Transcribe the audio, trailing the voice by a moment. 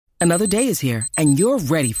Another day is here, and you're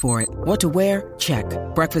ready for it. What to wear? Check.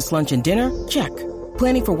 Breakfast, lunch, and dinner? Check.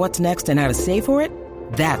 Planning for what's next and how to save for it?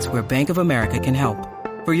 That's where Bank of America can help.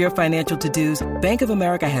 For your financial to-dos, Bank of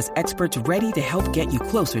America has experts ready to help get you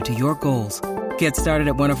closer to your goals. Get started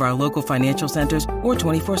at one of our local financial centers or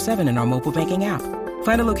 24/7 in our mobile banking app.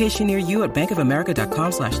 Find a location near you at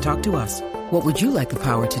bankofamerica.com/talktous. What would you like the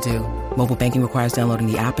power to do? Mobile banking requires downloading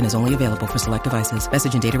the app and is only available for select devices.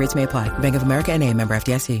 Message and data rates may apply. Bank of America N.A., member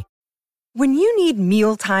FDIC. When you need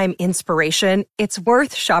mealtime inspiration, it's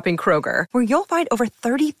worth shopping Kroger, where you'll find over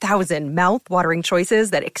 30,000 mouth-watering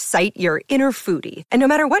choices that excite your inner foodie. And no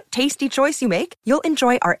matter what tasty choice you make, you'll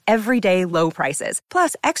enjoy our everyday low prices,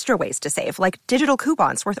 plus extra ways to save, like digital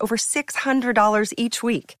coupons worth over $600 each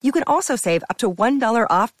week. You can also save up to $1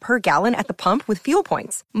 off per gallon at the pump with fuel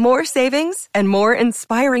points. More savings and more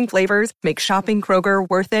inspiring flavors make shopping Kroger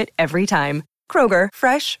worth it every time. Kroger,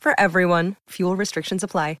 fresh for everyone. Fuel restrictions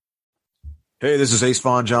apply. Hey, this is Ace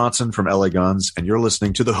Von Johnson from LA Guns, and you're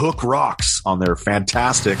listening to The Hook Rocks on their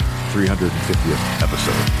fantastic 350th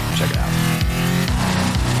episode. Check it out.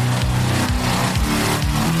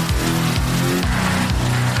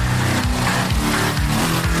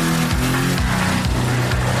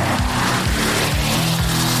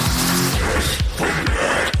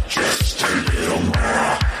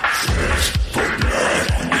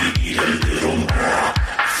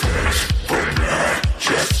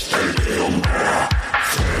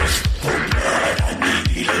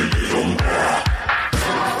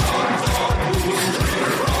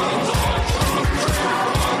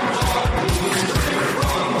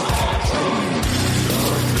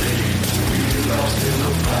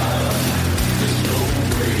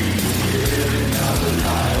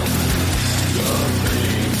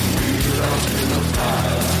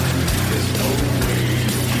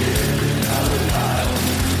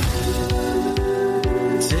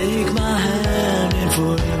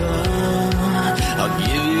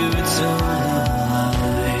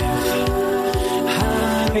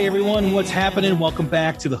 What's happening? Welcome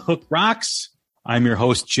back to The Hook Rocks. I'm your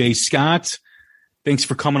host, Jay Scott. Thanks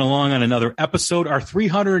for coming along on another episode, our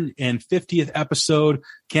 350th episode.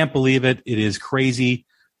 Can't believe it. It is crazy.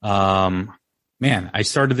 Man, I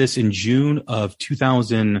started this in June of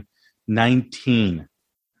 2019.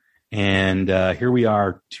 And here we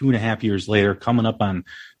are 2.5 years later, coming up on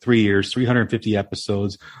 3 years, 350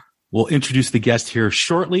 episodes. We'll introduce the guest here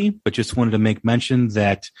shortly, but just wanted to make mention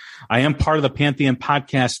that I am part of the Pantheon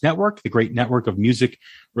Podcast Network, the great network of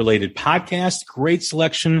music-related podcasts, great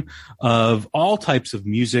selection of all types of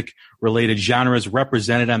music-related genres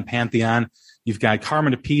represented on Pantheon. You've got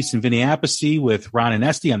Carmine DePiece and Vinny Appice with Ron and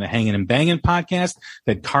Esty on the Hangin' and Bangin' podcast,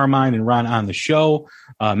 that Carmine and Ron on the show,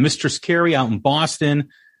 Mistress Carrie out in Boston,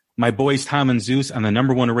 my boys Tom and Zeus on the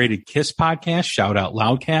 #1 rated Kiss podcast, Shout Out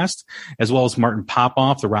Loudcast, as well as Martin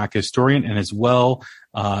Popoff, the rock historian, and as well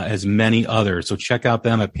as many others. So check out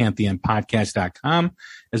them at pantheonpodcast.com,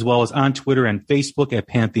 as well as on Twitter and Facebook at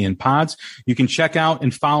Pantheon Pods. You can check out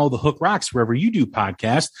and follow The Hook Rocks wherever you do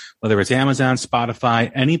podcasts, whether it's Amazon,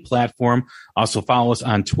 Spotify, any platform. Also follow us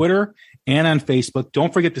on Twitter and on Facebook.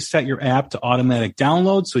 Don't forget to set your app to automatic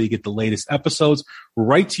download so you get the latest episodes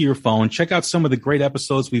right to your phone. Check out some of the great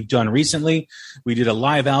episodes we've done recently. We did a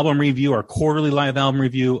live album review, our quarterly live album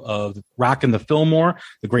review of Rockin' the Fillmore,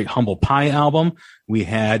 the great Humble Pie album. We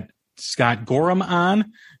had Scott Gorham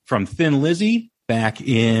on from Thin Lizzy back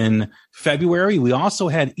in February. We also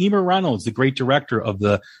had Emer Reynolds, the great director of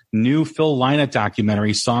the new Phil Lynott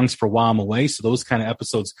documentary, Songs for While I'm Away. So those kind of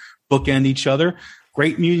episodes bookend each other.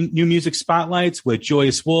 Great new music spotlights with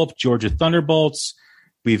Joyous Wolf, Georgia Thunderbolts.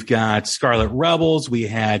 We've got Scarlet Rebels. We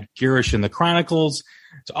had Garish and the Chronicles.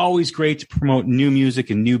 It's always great to promote new music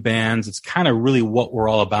and new bands. It's kind of really what we're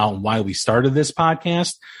all about and why we started this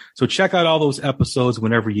podcast. So check out all those episodes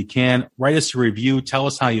whenever you can. Write us a review. Tell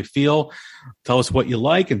us how you feel. Tell us what you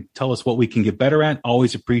like and tell us what we can get better at.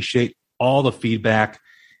 Always appreciate all the feedback.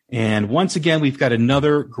 And once again, we've got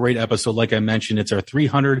another great episode. Like I mentioned, it's our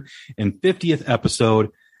 350th episode.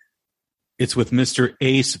 It's with Mr.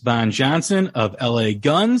 Ace Von Johnson of LA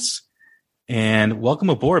Guns. And welcome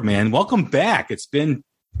aboard, man. Welcome back. It's been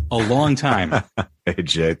a long time. Hey,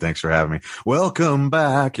 Jay, thanks for having me. Welcome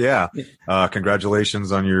back. Yeah.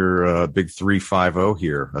 Congratulations on your big 350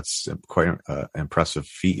 here. That's quite an impressive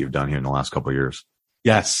feat you've done here in the last couple of years.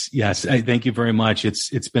 Yes. Thank you very much.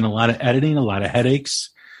 It's been a lot of editing, a lot of headaches.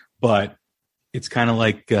 But it's kind of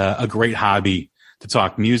like a great hobby to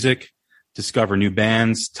talk music, discover new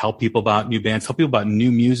bands, tell people about new bands, tell people about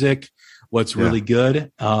new music, what's really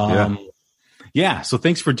good. So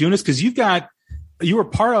thanks for doing this, because you've got you're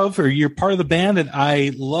part of the band that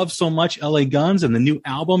I love so much, LA Guns, and the new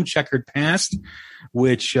album Checkered Past,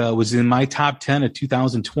 which was in my top 10 of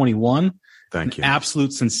 2021. Thank you.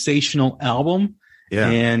 Absolute sensational album. Yeah.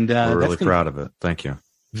 And we're really proud of it. Thank you.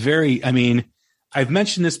 I've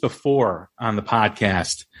mentioned this before on the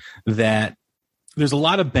podcast that there's a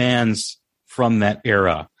lot of bands from that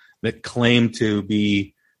era that claim to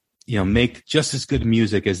be, make just as good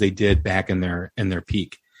music as they did back in their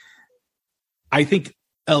peak. I think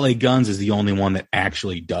LA Guns is the only one that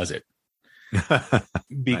actually does it.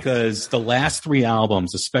 Because the last 3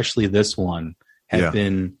 albums, especially this one, have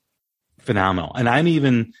been phenomenal. And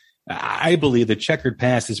I believe that Checkered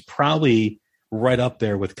Past is probably right up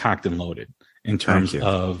there with Cocked and Loaded in terms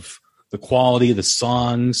of the quality, the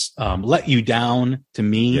songs. Let You Down, to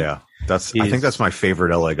me. Yeah. I think that's my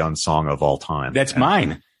favorite LA Gun song of all time. That's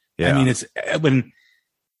mine. Yeah.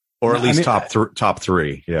 Top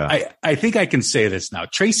 3. Yeah. I think I can say this now.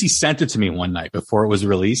 Tracy sent it to me one night before it was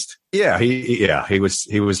released. Yeah. He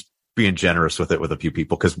was being generous with it with a few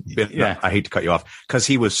people because I hate to cut you off because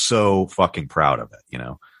he was so fucking proud of it,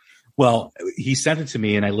 Well, he sent it to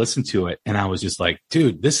me and I listened to it and I was just like,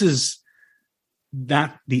 dude, this is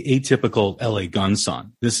not the atypical LA Gun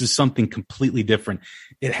song. This is something completely different.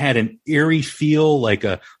 It had an eerie feel, like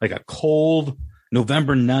a cold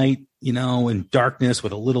November night, in darkness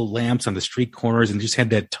with a little lamps on the street corners, and just had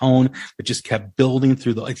that tone that just kept building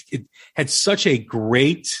through it had such a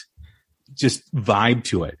great just vibe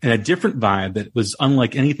to it, and a different vibe that was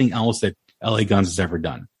unlike anything else that LA Guns has ever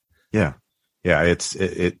done. Yeah. Yeah.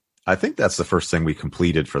 I think that's the first thing we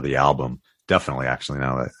completed for the album. Definitely, actually,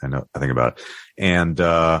 now that I think about it. And,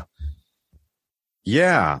 I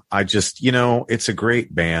just, it's a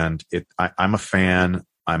great band. I'm a fan.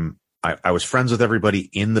 I was friends with everybody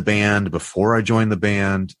in the band before I joined the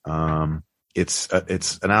band. It's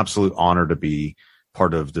an absolute honor to be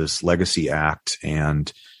part of this legacy act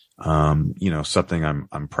and, something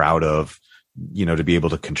I'm proud of, to be able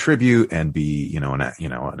to contribute and be,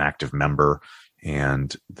 an active member.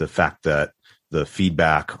 And the fact that the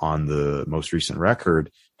feedback on the most recent record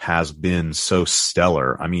has been so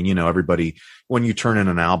stellar. I mean, everybody, when you turn in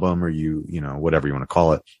an album or you whatever you want to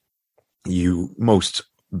call it, most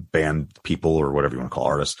band people or whatever you want to call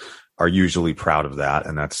artists are usually proud of that.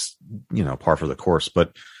 And that's, par for the course.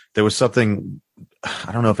 But there was something,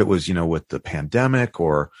 I don't know if it was, with the pandemic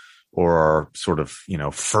or sort of,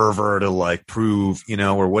 fervor to prove,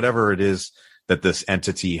 or whatever it is that this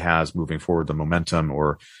entity has moving forward, the momentum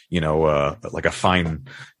or, like a fine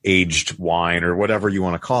aged wine or whatever you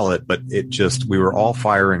want to call it. But we were all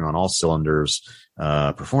firing on all cylinders,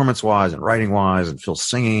 performance wise and writing wise, and Phil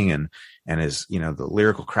singing and his, the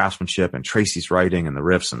lyrical craftsmanship and Tracy's writing and the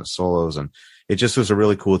riffs and the solos. And it just was a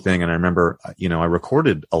really cool thing. And I remember, I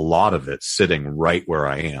recorded a lot of it sitting right where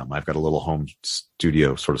I am. I've got a little home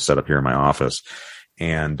studio sort of set up here in my office.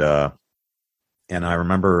 And I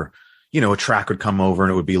remember, a track would come over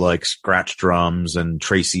and it would be like scratch drums and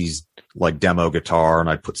Tracy's demo guitar. And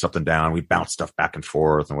I'd put something down. We'd bounce stuff back and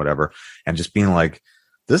forth and whatever. And just being like,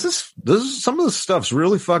 this is some of the stuff's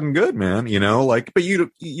really fucking good, man. But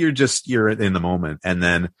you're in the moment. And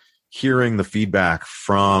then hearing the feedback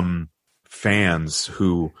from fans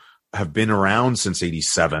who have been around since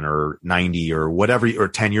 87 or 90 or whatever, or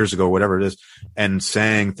 10 years ago, whatever it is, and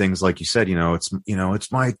saying things like you said,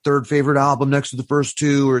 it's my third favorite album next to the first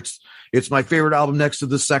two, or it's my favorite album next to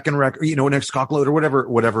the second record, next to Cockload, or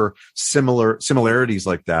whatever similarities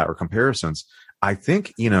like that or comparisons. I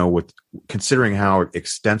think, with considering how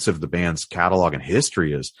extensive the band's catalog and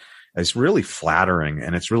history is, it's really flattering,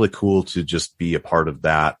 and it's really cool to just be a part of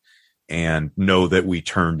that and know that we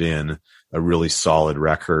turned in a really solid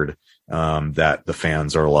record, that the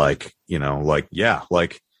fans are I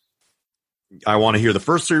want to hear the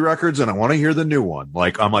first 3 records and I want to hear the new one.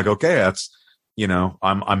 I'm like, okay, that's,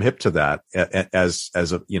 I'm hip to that as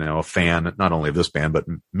a, a fan, not only of this band, but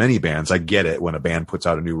many bands. I get it when a band puts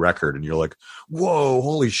out a new record and you're like, whoa,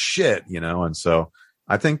 holy shit, and so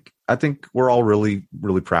I think we're all really,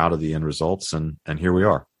 really proud of the end results, and here we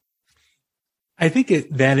are. I think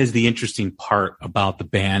that is the interesting part about the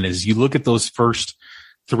band is you look at those first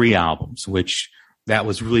 3 albums, which that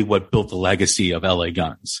was really what built the legacy of LA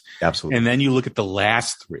Guns. Absolutely. And then you look at the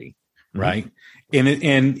last 3, right? Mm-hmm.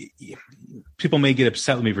 And people may get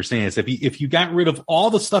upset with me for saying this. If you got rid of all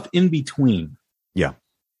the stuff in between,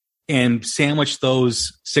 and sandwiched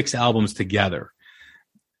those 6 albums together,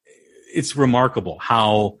 it's remarkable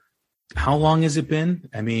how long has it been?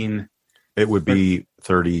 I mean, it would be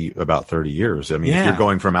about 30 years. I mean, if you're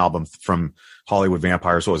going from Hollywood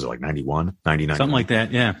Vampires, what was it, 91, 99? Something like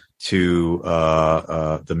that, yeah. to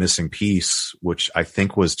The Missing Piece, which I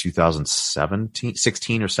think was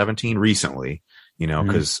 16 or 17 recently,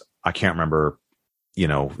 because I can't remember,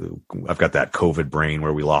 I've got that COVID brain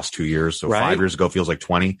where we lost 2 years. So 5 years ago feels like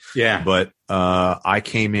 20. Yeah. But I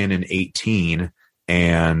came in 18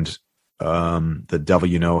 and The Devil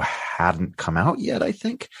You Know hadn't come out yet, I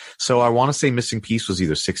think. So I want to say Missing Piece was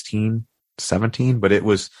either 16, 17, but it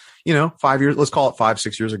was, 5 years, let's call it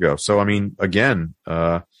 5-6 years ago. So, I mean, again,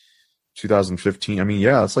 2015, I mean,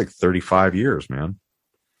 yeah, it's like 35 years, man.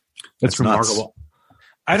 That's remarkable.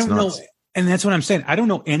 I don't know. And that's what I'm saying. I don't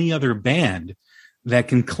know any other band that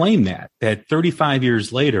can claim that 35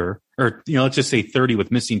 years later, or, let's just say 30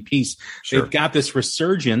 with Missing Piece, They've got this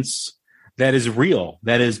resurgence that is real.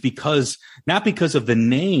 That is not because of the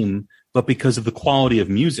name, but because of the quality of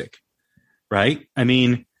music. Right. I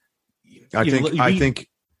mean, I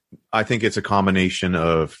think it's a combination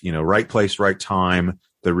of, right place, right time,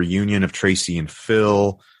 the reunion of Tracy and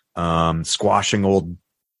Phil, squashing old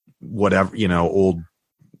whatever.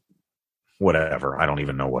 I don't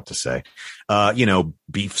even know what to say.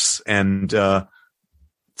 Beefs and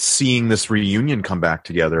seeing this reunion come back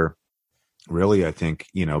together. Really, I think,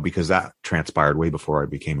 because that transpired way before I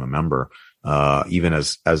became a member, even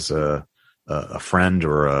as a friend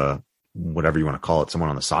or a whatever you want to call it, someone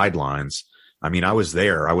on the sidelines. I mean, I was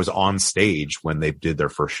there. I was on stage when they did their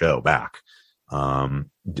first show back,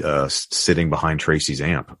 sitting behind Tracy's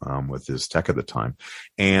amp, with his tech at the time.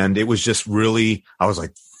 And it was just really, I was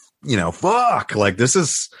like, fuck, like this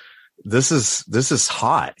is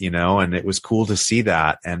hot, and it was cool to see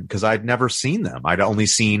that. And cause I'd never seen them. I'd only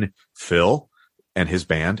seen Phil and his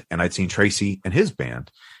band, and I'd seen Tracy and his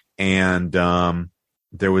band. And,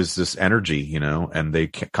 there was this energy, and they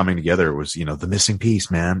kept coming together. It was, The Missing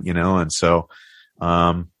Piece, man, and so,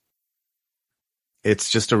 it's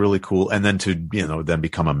just a really cool, and then to, then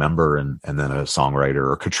become a member and then a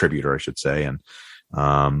songwriter or contributor, I should say. And,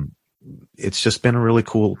 it's just been a really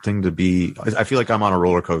cool thing to be. I feel like I'm on a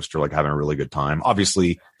roller coaster, like having a really good time,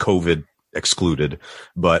 obviously COVID excluded,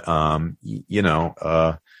 but,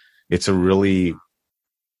 it's a really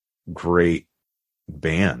great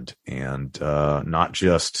band, and not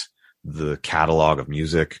just the catalog of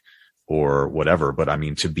music or whatever, but I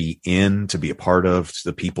mean, to be a part of,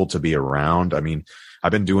 the people to be around. I mean,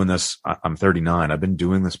 I've been doing this, I'm 39. I've been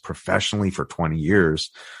doing this professionally for 20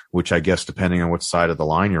 years, which I guess, depending on which side of the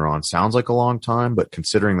line you're on, sounds like a long time, but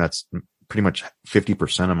considering that's pretty much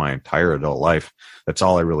 50% of my entire adult life, that's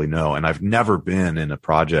all I really know. And I've never been in a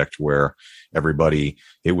project where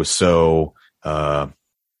it was so,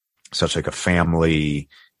 such like a family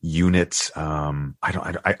unit. I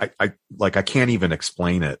can't even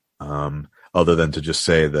explain it, other than to just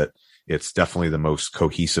say that it's definitely the most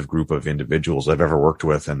cohesive group of individuals I've ever worked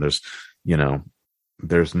with. And there's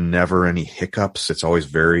never any hiccups. It's always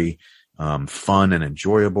very, fun and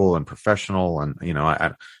enjoyable and professional. And,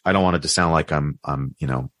 I don't want it to sound like I'm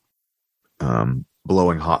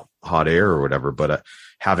blowing hot air or whatever, but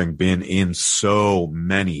having been in so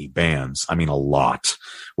many bands, I mean, a lot,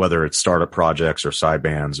 whether it's startup projects or side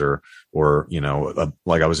bands or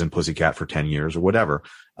like I was in Pussycat for 10 years or whatever.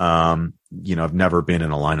 I've never been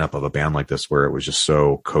in a lineup of a band like this where it was just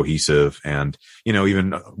so cohesive. And,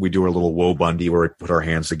 even we do our little Woe Bundy where we put our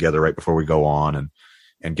hands together right before we go on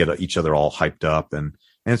and get each other all hyped up. And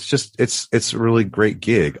it's just, it's a really great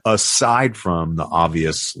gig, aside from the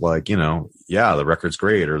obvious, like, the record's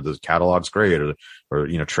great, or the catalog's great,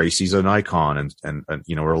 or Tracy's an icon and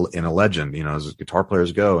we're in a legend, as guitar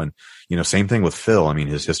players go. And, same thing with Phil. I mean,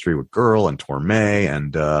 his history with Girl and Torme,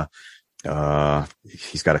 and,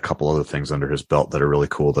 he's got a couple other things under his belt that are really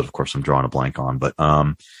cool that, of course, I'm drawing a blank on, but,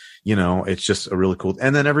 it's just a really cool.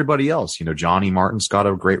 And then everybody else, Johnny Martin's got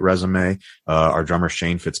a great resume. Our drummer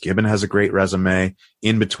Shane Fitzgibbon has a great resume.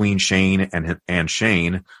 In between Shane and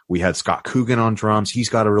Shane, we had Scott Coogan on drums. He's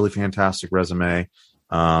got a really fantastic resume.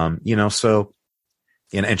 So,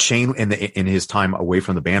 and Shane in his time away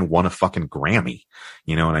from the band won a fucking Grammy,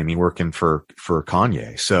 what I mean? Working for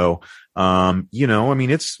Kanye. So, I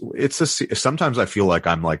mean, sometimes I feel like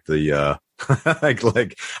I'm like the,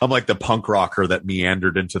 like I'm like the punk rocker that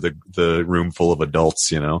meandered into the room full of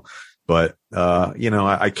adults, but,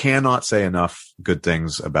 I cannot say enough good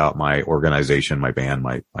things about my organization, my band,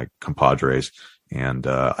 my compadres. And,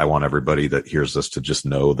 I want everybody that hears this to just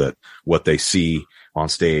know that what they see on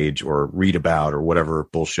stage or read about or whatever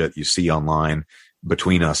bullshit you see online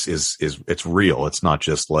between us is it's real. It's not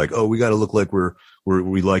just like, oh, we got to look like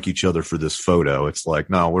we like each other for this photo. It's like,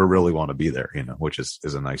 no, we really want to be there, which is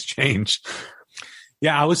a nice change.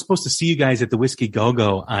 Yeah. I was supposed to see you guys at the Whiskey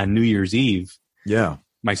Go-Go on New Year's Eve. Yeah.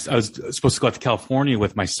 I was supposed to go out to California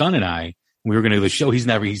with my son and I. We were going to do the show.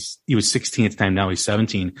 He was 16 at the time. Now he's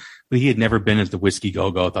 17, but he had never been at the Whiskey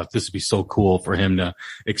Go-Go. I thought this would be so cool for him to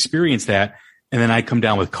experience that. And then I come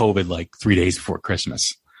down with COVID like 3 days before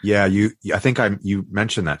Christmas. Yeah. I think you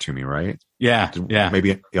mentioned that to me, right? Yeah. Yeah.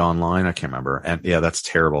 Maybe online. I can't remember. And yeah, that's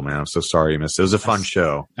terrible, man. I'm so sorry you missed it. It was a fun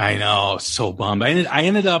show. I know. So bummed. I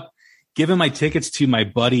ended up giving my tickets to my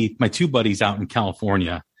two buddies out in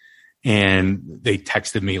California, and they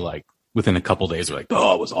texted me like within a couple of days. They're like,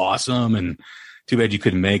 "Oh, it was awesome." And too bad you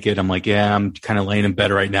couldn't make it. I'm like, yeah, I'm kind of laying in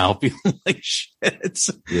bed right now feeling like shit.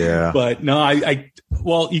 Yeah. But no,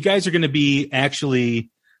 well, you guys are going to be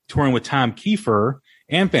actually touring with Tom Kiefer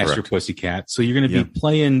and Faster Correct. Pussycat. So you're going to be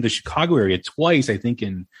playing the Chicago area twice, I think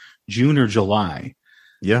in June or July.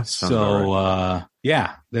 Yeah. So,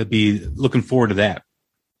 right. That'd be looking forward to that.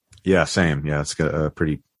 Yeah. Same. Yeah. It's got a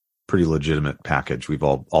pretty legitimate package. We've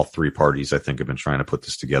all three parties, I think, have been trying to put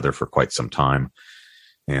this together for quite some time.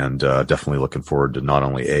 And definitely looking forward to not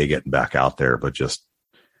only getting back out there, but just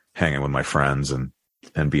hanging with my friends and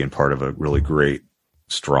being part of a really great,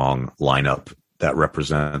 strong lineup that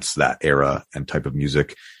represents that era and type of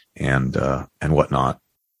music and whatnot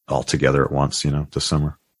all together at once, this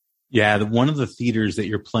summer. Yeah. One of the theaters that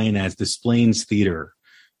you're playing at is Des Plaines Theater,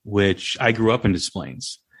 which I grew up in Des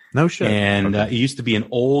Plaines. No shit. And okay. It used to be an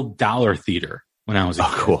old dollar theater when I was a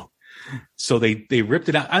kid. Cool. So they ripped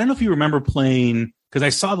it out. I don't know if you remember playing,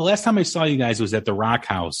 because the last time I saw you guys was at the Rock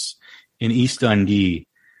House in East Dundee,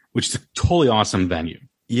 which is a totally awesome venue.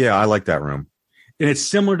 Yeah, I like that room. And it's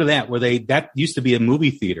similar to that, where that used to be a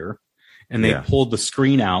movie theater, and they pulled the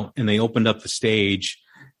screen out and they opened up the stage,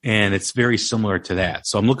 and it's very similar to that.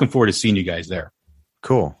 So I'm looking forward to seeing you guys there.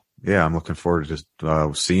 Cool. Yeah, I'm looking forward to just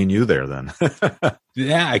seeing you there then.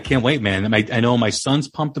 Yeah, I can't wait, man. I know my son's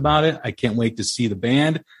pumped about it. I can't wait to see the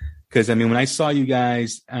band. Because, when I saw you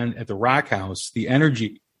guys at the Rock House, the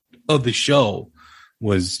energy of the show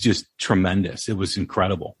was just tremendous. It was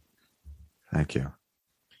incredible. Thank you.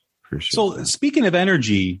 Appreciate So speaking of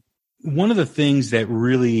energy, one of the things that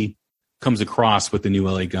really comes across with the new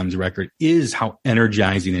LA Guns record is how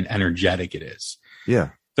energizing and energetic it is.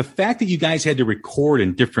 Yeah. The fact that you guys had to record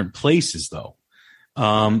in different places, though,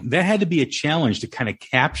 that had to be a challenge to kind of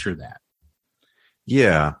capture that.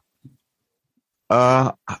 Yeah.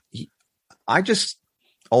 I just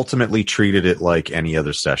ultimately treated it like any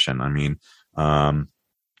other session. I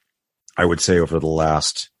would say over the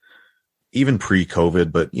last, even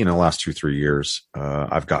pre-COVID, but last 2-3 years,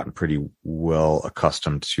 I've gotten pretty well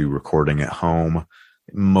accustomed to recording at home,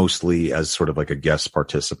 mostly as sort of like a guest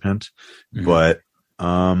participant. Mm-hmm. But,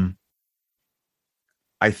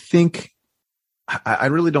 I think I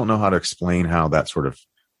really don't know how to explain how that sort of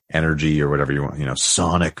energy or whatever you want,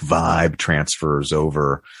 sonic vibe transfers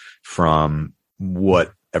over from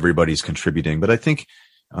what everybody's contributing. But I think,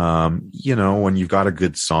 when you've got a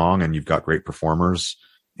good song and you've got great performers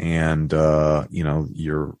and,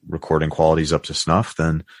 your recording quality is up to snuff,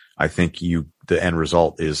 then I think the end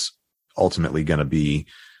result is ultimately going to be,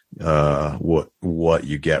 what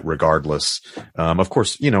you get regardless. Of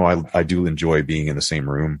course, I do enjoy being in the same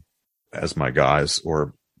room as my guys,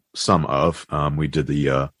 or some of, we did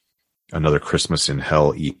the, Another Christmas in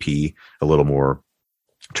Hell EP, a little more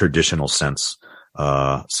traditional sense.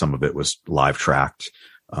 Some of it was live tracked,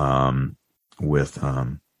 with,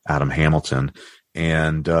 Adam Hamilton.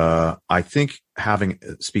 And, I think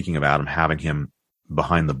speaking of Adam, having him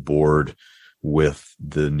behind the board with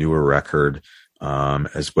the newer record,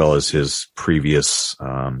 as well as his previous,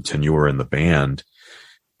 tenure in the band,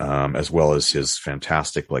 as well as his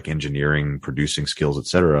fantastic engineering, producing skills,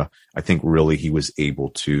 etc. I think really he was able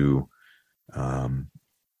to,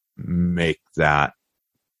 make that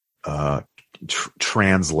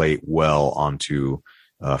translate well onto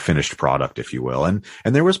finished product, if you will. And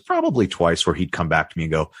there was probably twice where he'd come back to me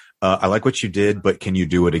and go, I like what you did, but can you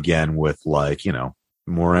do it again with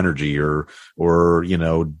more energy or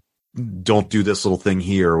don't do this little thing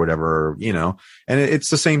here or whatever, and it's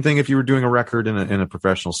the same thing if you were doing a record in a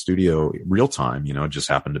professional studio real time, it just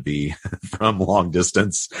happened to be from long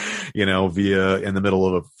distance, via in the middle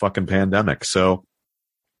of a fucking pandemic. So,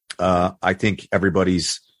 I think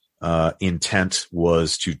everybody's, intent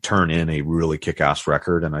was to turn in a really kick-ass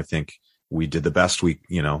record. And I think we did the best we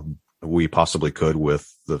possibly could with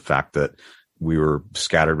the fact that we were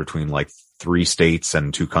scattered between 3 states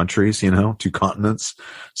and 2 countries, 2 continents.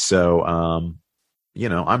 So,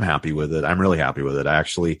 I'm happy with it. I'm really happy with it.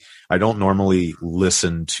 I don't normally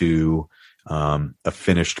listen to, a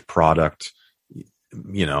finished product,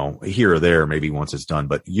 here or there, maybe once it's done,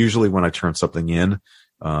 but usually when I turn something in,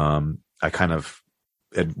 I kind of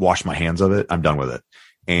wash my hands of it. I'm done with it.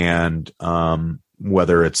 And,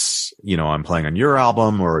 whether it's, I'm playing on your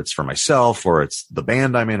album or it's for myself or it's the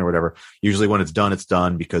band I'm in or whatever, usually when it's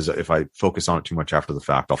done, because if I focus on it too much after the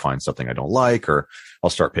fact, I'll find something I don't like, or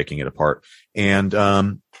I'll start picking it apart. And,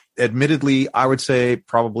 admittedly, I would say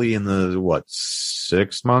probably in the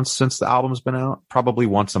 6 months since the album's been out, probably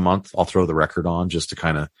once a month, I'll throw the record on just to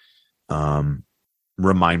kind of,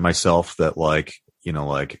 remind myself that like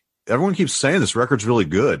everyone keeps saying this record's really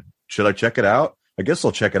good. Should I check it out? I guess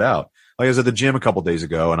I'll check it out. Like I was at the gym a couple days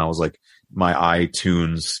ago and I was like, my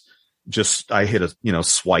iTunes I hit a,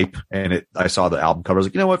 swipe and I saw the album cover. I was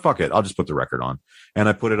like, you know what? Fuck it. I'll just put the record on. And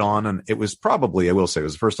I put it on and it was probably, I will say it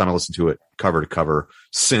was the first time I listened to it cover to cover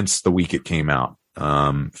since the week it came out,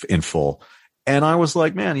 in full. And I was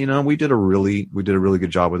like, man, we did a really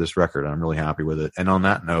good job with this record. I'm really happy with it. And on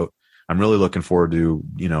that note, I'm really looking forward to,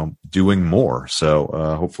 doing more. So,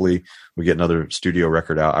 hopefully we get another studio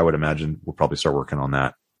record out. I would imagine we'll probably start working on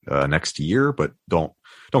that, next year, but don't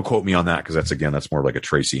quote me on that. Cause that's more like a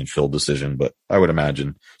Tracy and Phil decision, but I would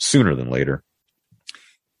imagine sooner than later.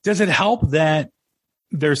 Does it help that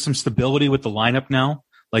there's some stability with the lineup now?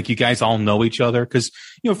 Like you guys all know each other? Cause,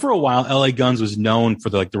 for a while, LA Guns was known for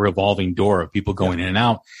the revolving door of people going in and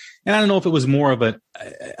out. And I don't know if it was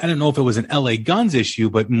I don't know if it was an LA Guns issue,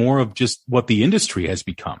 but more of just what the industry has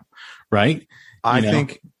become. Right. I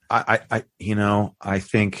think the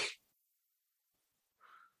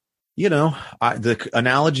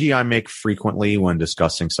analogy I make frequently when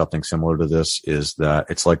discussing something similar to this is that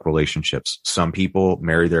it's like relationships. Some people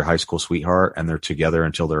marry their high school sweetheart and they're together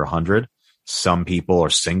until they're 100. Some people are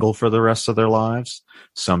single for the rest of their lives.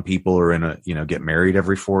 Some people are get married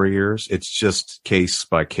every 4 years. It's just case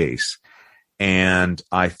by case. And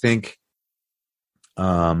I think,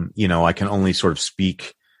 I can only sort of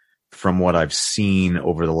speak from what I've seen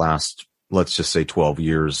over the last, let's just say 12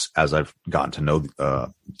 years as I've gotten to know,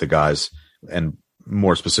 the guys and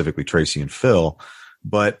more specifically Tracy and Phil.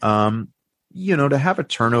 But, to have a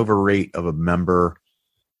turnover rate of a member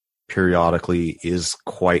periodically is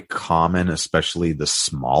quite common, especially the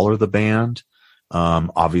smaller the band.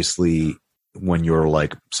 Obviously when you're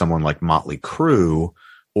like someone like Motley Crue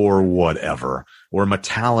or whatever, or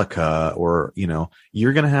Metallica, or,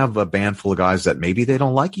 you're going to have a band full of guys that maybe they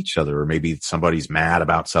don't like each other, or maybe somebody's mad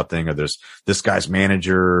about something, or there's this guy's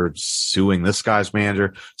manager suing this guy's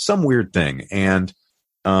manager, some weird thing. And,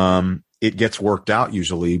 it gets worked out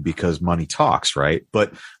usually because money talks, right?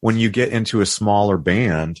 But when you get into a smaller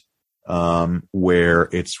band, where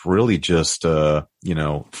it's really just, 5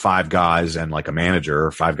 guys and like a manager,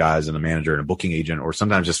 or 5 guys and a manager and a booking agent, or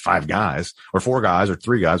sometimes just 5 guys or 4 guys or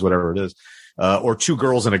 3 guys, whatever it is, or 2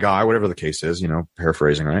 girls and a guy, whatever the case is,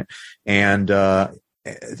 paraphrasing, right? And,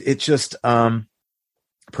 it's just,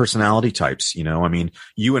 personality types,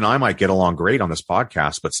 you and I might get along great on this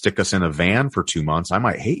podcast, but stick us in a van for 2 months, I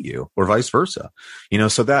might hate you, or vice versa,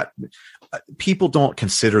 so that people don't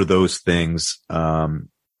consider those things,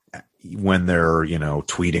 when they're,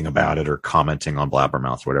 tweeting about it or commenting on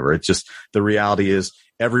Blabbermouth, whatever. It's just, the reality is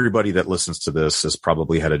everybody that listens to this has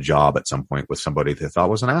probably had a job at some point with somebody they thought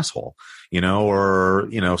was an asshole, or,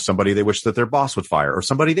 somebody they wish that their boss would fire, or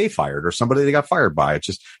somebody they fired, or somebody they got fired by. It's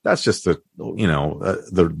just, that's just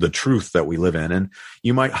the truth that we live in. And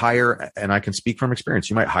you might hire, and I can speak from experience,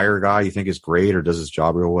 you might hire a guy you think is great or does his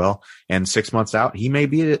job real well. And 6 months out, he may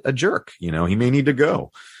be a jerk, he may need to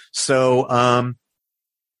go. So,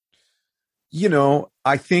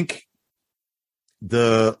 I think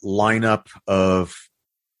the lineup of,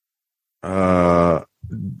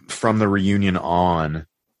 from the reunion on,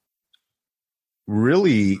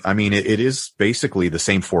 really, it is basically the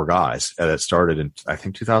same 4 guys that started in, I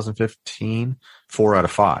think, 2015, 4 out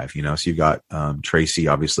of 5, so you've got, Tracy,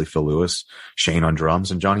 obviously Phil Lewis, Shane on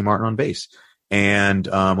drums, and Johnny Martin on bass. And,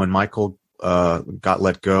 when Michael, got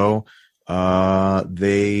let go,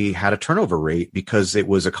 they had a turnover rate because it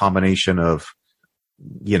was a combination of,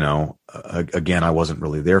 again, I wasn't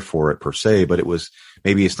really there for it per se, but it was,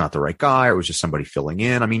 maybe it's not the right guy, or it was just somebody filling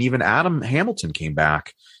in. Even Adam Hamilton came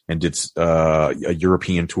back and did a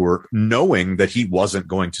European tour knowing that he wasn't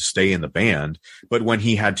going to stay in the band. But when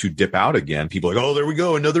he had to dip out again, people are like, oh, there we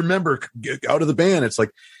go, another member out of the band. It's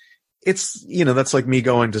like, that's like me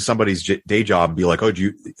going to somebody's day job and be like, oh,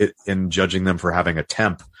 and judging them for having a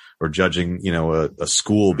temp, or judging, a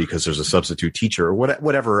school because there's a substitute teacher, or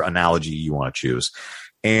whatever analogy you want to choose.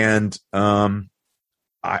 And,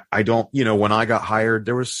 I don't, when I got hired,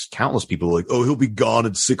 there was countless people like, oh, he'll be gone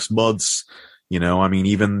in 6 months.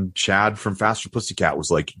 Even Chad from Faster Pussycat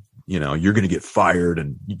was like, you're going to get fired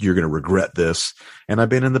and you're going to regret this. And I've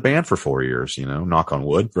been in the band for 4 years, knock on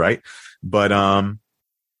wood. Right. But,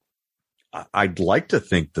 I'd like to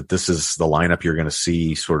think that this is the lineup you're going to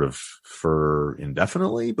see sort of for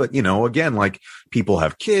indefinitely, but again, like people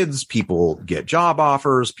have kids, people get job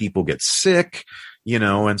offers, people get sick,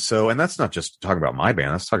 and that's not just talking about my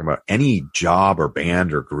band. That's talking about any job or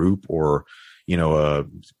band or group or,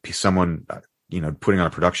 someone, putting on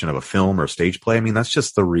a production of a film or a stage play. I mean, that's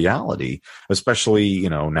just the reality, especially,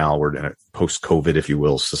 now we're in a post-COVID, if you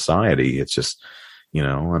will, society. It's just,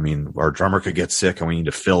 I mean, our drummer could get sick and we need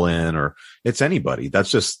to fill in, or it's anybody. That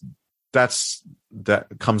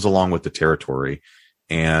comes along with the territory.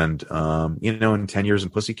 And, in 10 years in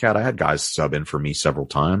Pussycat, I had guys sub in for me several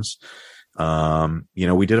times.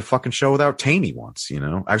 We did a fucking show without Tammy once,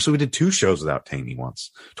 actually we did 2 shows without Tammy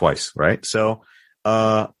twice. Right. So,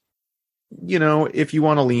 if you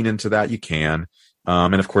want to lean into that, you can.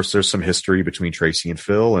 And of course there's some history between Tracy and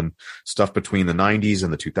Phil and stuff between the 90s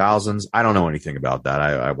and the 2000s. I don't know anything about that.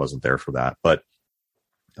 I wasn't there for that, but,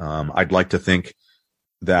 I'd like to think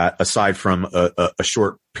that aside from a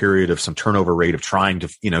short period of some turnover rate of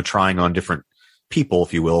trying on different people,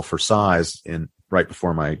 if you will, for size right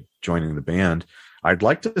before my joining the band, I'd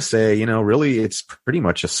like to say, really it's pretty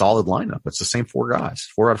much a solid lineup. It's the same 4 out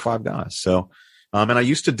of 5 guys. So, and I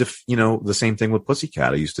used to, the same thing with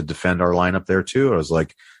Pussycat. I used to defend our lineup there too. I was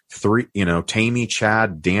like 3, Tammy,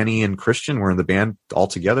 Chad, Danny, and Christian were in the band all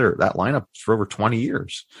together. That lineup for over 20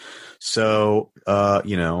 years. So,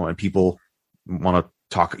 and people want to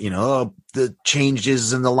talk, the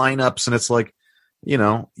changes in the lineups. And it's like,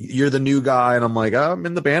 you're the new guy. And I'm like, I'm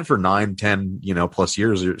in the band for 9, 10, plus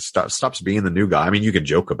years. It stops being the new guy. I mean, you can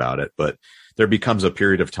joke about it, but there becomes a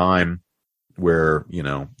period of time where,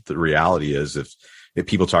 the reality is if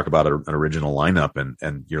people talk about an original lineup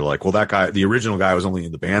and you're like, well, that guy, the original guy was only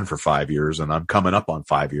in the band for 5 years and I'm coming up on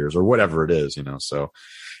 5 years or whatever it is, so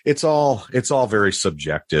it's all very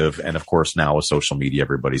subjective. And of course, now with social media,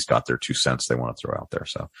 everybody's got their 2 cents they want to throw out there.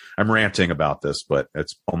 So I'm ranting about this, but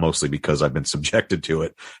it's mostly because I've been subjected to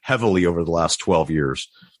it heavily over the last 12 years.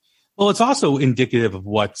 Well, it's also indicative of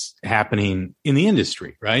what's happening in the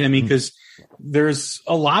industry, right? I mean, because there's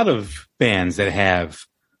a lot of bands that have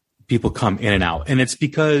people come in and out, and it's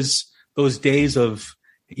because those days of,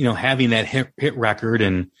 having that hit record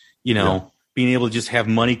and, being able to just have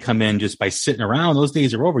money come in just by sitting around, those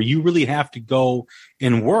days are over. You really have to go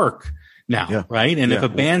and work now, right? And if a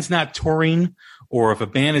band's not touring, or if a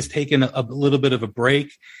band has taken a little bit of a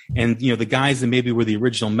break and, the guys that maybe were the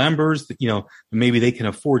original members, maybe they can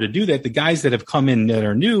afford to do that. The guys that have come in that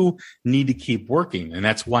are new need to keep working. And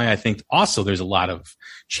that's why I think also there's a lot of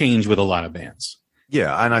change with a lot of bands.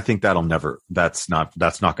 Yeah. And I think that's not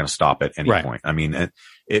going to stop at any point. I mean,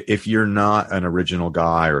 if you're not an original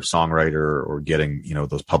guy or songwriter or getting,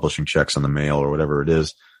 those publishing checks in the mail or whatever it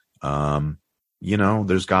is,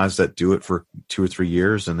 there's guys that do it for 2 or 3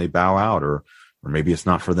 years and they bow out, or maybe it's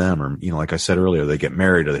not for them, or, like I said earlier, they get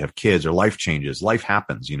married or they have kids or life changes. Life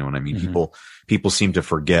happens. You know what I mean? Mm-hmm. People seem to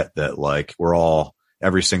forget that, like,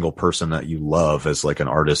 every single person that you love as like an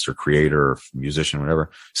artist or creator or musician, or whatever,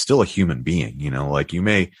 still a human being, like you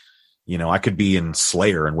may, I could be in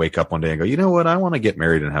Slayer and wake up one day and go, you know what? I want to get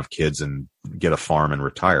married and have kids and get a farm and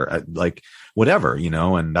retire, like whatever,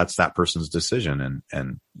 and that's that person's decision.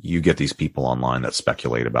 And you get these people online that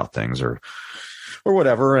speculate about things or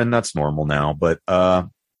whatever. And that's normal now. But,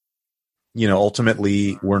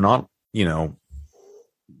 ultimately we're not,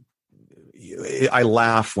 I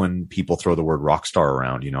laugh when people throw the word rock star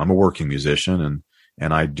around. I'm a working musician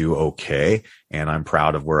and I do okay. And I'm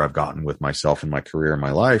proud of where I've gotten with myself in my career and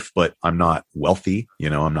my life, but I'm not wealthy. I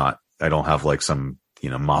don't have like some,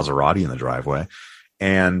 Maserati in the driveway.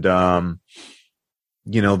 And,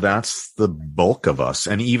 that's the bulk of us.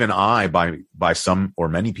 And even I, by some or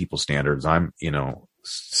many people's standards, I'm,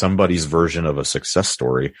 somebody's version of a success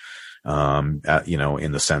story, in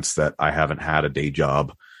the sense that I haven't had a day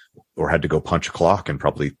job or had to go punch a clock in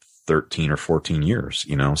probably 13 or 14 years,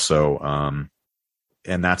 so,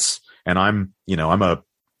 and I'm a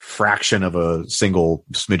fraction of a single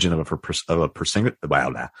smidgen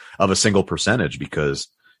of a single percentage, because,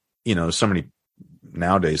 so many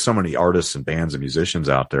artists and bands and musicians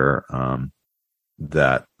out there,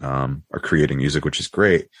 that, are creating music, which is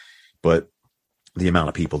great, but the amount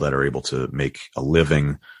of people that are able to make a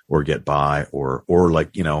living or get by or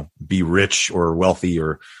like, be rich or wealthy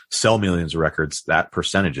or sell millions of records, that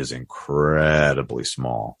percentage is incredibly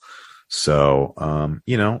small. So,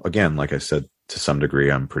 again, like I said, to some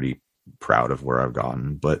degree, I'm pretty proud of where I've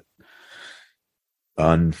gotten, but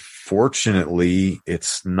unfortunately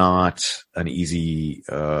it's not an easy,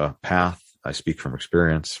 path. I speak from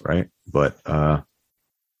experience, right? But,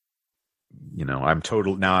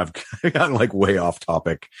 I've gotten like way off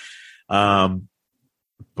topic.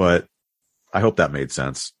 But I hope that made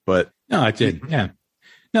sense. But no, it did. Yeah.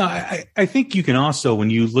 No, I think you can also, when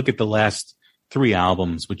you look at the last 3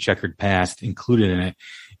 albums with Checkered Past included in it,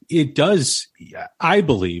 it does, I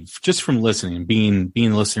believe, just from listening, being a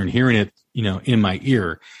listener and hearing it, in my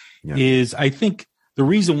ear, is I think the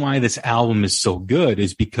reason why this album is so good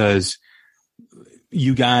is because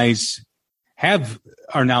you guys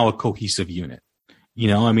are now a cohesive unit.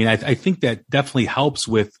 I think that definitely helps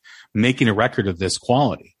with making a record of this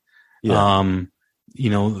quality. Yeah.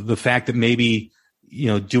 The fact that maybe,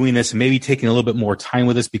 doing this and maybe taking a little bit more time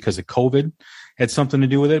with this because of COVID had something to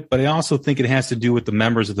do with it. But I also think it has to do with the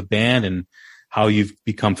members of the band and how you've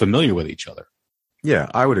become familiar with each other. Yeah,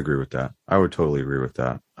 I would agree with that. I would totally agree with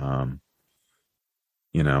that.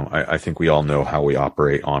 I think we all know how we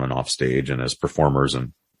operate on and off stage and as performers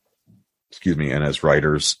and as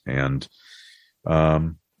writers. And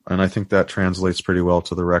I think that translates pretty well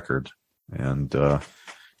to the record. And,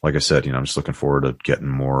 like I said, I'm just looking forward to getting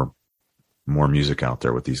more music out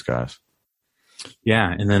there with these guys.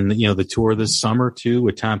 Yeah. And then, the tour this summer too,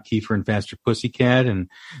 with Tom Kiefer and Faster Pussycat. And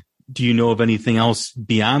do you know of anything else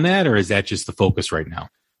beyond that, or is that just the focus right now?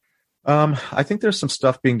 I think there's some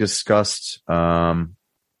stuff being discussed,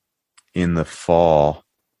 in the fall,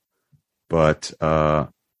 but I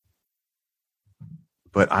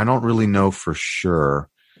don't really know for sure.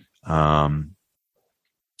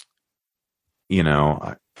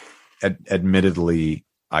 Admittedly,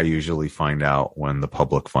 I usually find out when the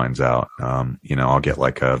public finds out. I'll get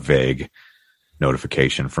like a vague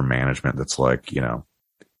notification from management that's like,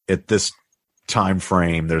 at this time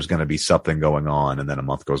frame, there's going to be something going on. And then a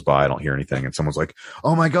month goes by, I don't hear anything. And someone's like,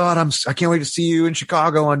 oh my God, I can't wait to see you in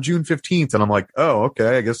Chicago on June 15th. And I'm like, oh,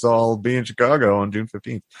 okay, I guess I'll be in Chicago on June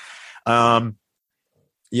 15th.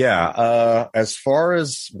 As far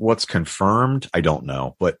as what's confirmed, I don't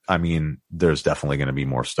know, but I mean, there's definitely going to be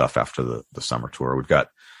more stuff after the summer tour. We've got,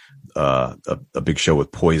 a big show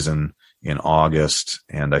with Poison in August,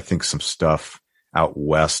 and I think some stuff out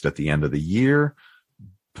west at the end of the year,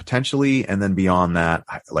 potentially. And then beyond that,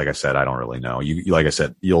 like I said, I don't really know. Like I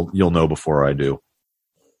said, you'll know before I do.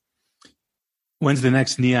 When's the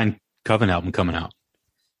next Neon Coven album coming out?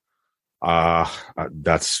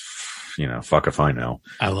 That's, fuck if I know.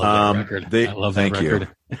 I love that record. I love that record.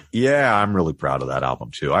 You. Yeah, I'm really proud of that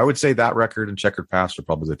album too. I would say that record and Checkered Past are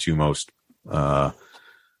probably the two most,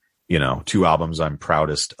 2 albums I'm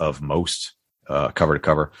proudest of most, cover to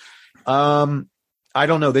cover. I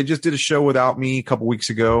don't know. They just did a show without me a couple weeks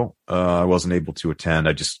ago. I wasn't able to attend.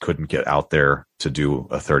 I just couldn't get out there to do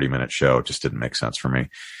a 30-minute show. It just didn't make sense for me.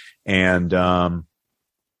 And,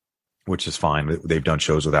 which is fine. They've done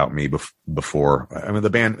shows without me before. I mean, the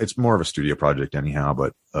band, it's more of a studio project anyhow,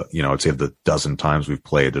 but, I'd say the dozen times we've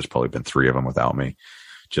played, there's probably been 3 of them without me,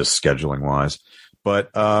 just scheduling wise.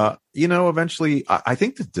 But, eventually I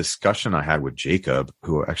think the discussion I had with Jacob,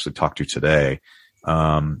 who I actually talked to today,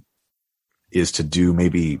 is to do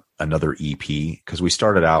maybe another EP, because we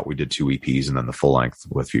started out, we did 2 EPs and then the full length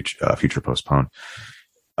with Future Postponed.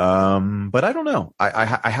 But I don't know.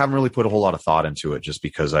 I haven't really put a whole lot of thought into it, just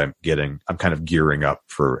because I'm kind of gearing up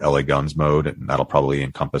for LA Guns mode, and that'll probably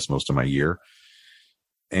encompass most of my year.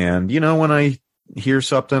 And, when I hear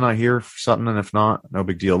something, and if not, no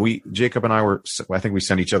big deal. Jacob and I think we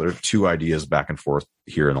sent each other 2 ideas back and forth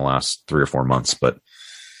here in the last 3 or 4 months, but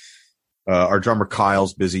our drummer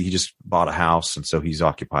Kyle's busy. He just bought a house, and so he's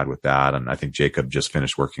occupied with that. And I think Jacob just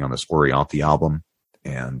finished working on this Orianthi album.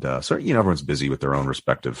 And so, everyone's busy with their own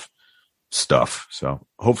respective stuff. So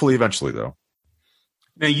hopefully eventually, though.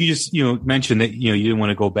 Now, you just, mentioned that, you didn't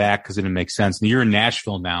want to go back because it didn't make sense. And you're in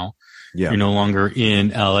Nashville now. Yeah. You're no longer in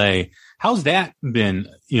LA. How's that been,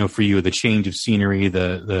 for you, the change of scenery,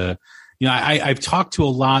 I've talked to a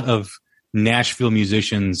lot of Nashville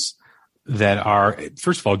musicians that are,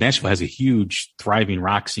 first of all, Nashville has a huge thriving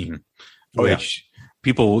rock scene, which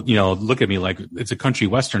people, look at me like it's a country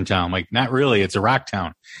Western town. Like, not really, it's a rock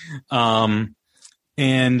town.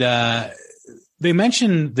 They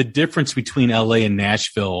mentioned the difference between LA and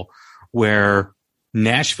Nashville, where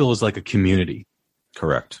Nashville is like a community.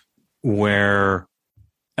 Correct. Where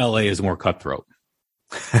LA is more cutthroat.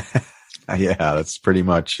 Yeah, that's pretty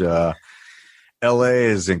much, LA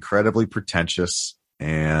is incredibly pretentious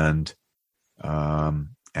and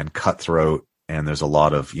cutthroat. And there's a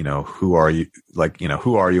lot of, who are you?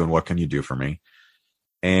 Who are you and what can you do for me?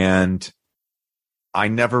 And I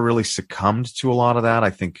never really succumbed to a lot of that.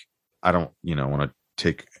 I think I don't, want to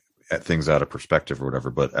take things out of perspective or whatever,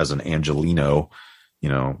 but as an Angelino,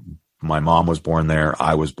 my mom was born there.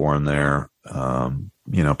 I was born there.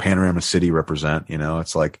 Panorama City represent,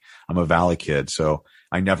 it's like I'm a Valley kid. So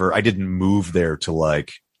I didn't move there to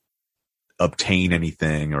like obtain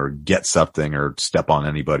anything or get something or step on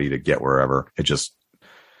anybody to get wherever. It just,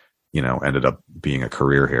 ended up being a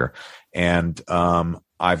career here. And,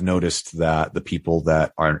 I've noticed that the people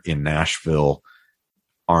that are in Nashville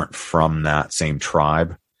aren't from that same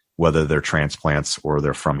tribe, whether they're transplants or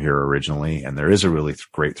they're from here originally. And there is a really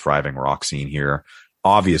great thriving rock scene here.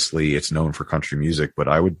 Obviously it's known for country music, but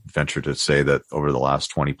I would venture to say that over the last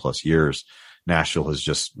 20 plus years, Nashville has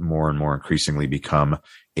just more and more increasingly become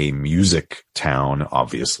a music town.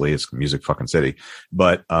 Obviously it's a music fucking city,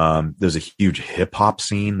 but, there's a huge hip hop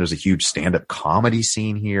scene. There's a huge stand up comedy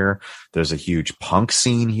scene here. There's a huge punk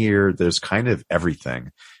scene here. There's kind of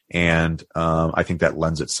everything. And, I think that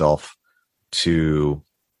lends itself to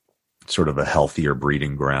sort of a healthier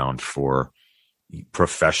breeding ground for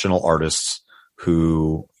professional artists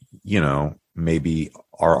who, maybe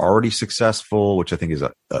are already successful, which I think is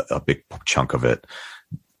a big chunk of it,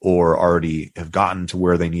 or already have gotten to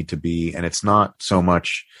where they need to be. And it's not so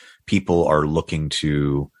much people are looking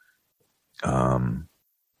to,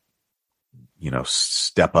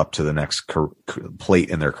 step up to the next plate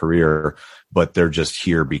in their career, but they're just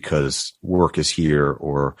here because work is here,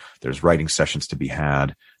 or there's writing sessions to be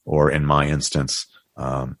had, or in my instance,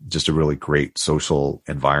 just a really great social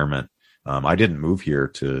environment. I didn't move here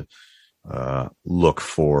to look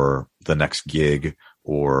for the next gig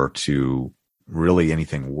or to really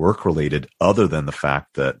anything work related, other than the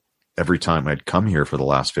fact that every time I'd come here for the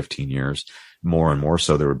last 15 years, more and more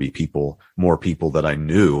so, there would be more people that I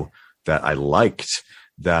knew that I liked,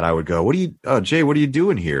 that I would go, Jay, what are you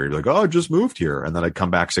doing here? You're like, oh, I just moved here. And then I'd come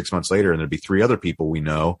back 6 months later and there'd be 3 other people we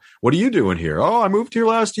know. What are you doing here? Oh, I moved here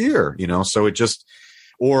last year, so it just,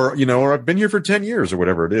 or I've been here for 10 years or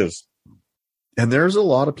whatever it is. And there's a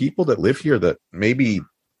lot of people that live here that maybe,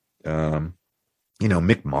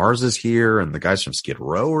 Mick Mars is here and the guys from Skid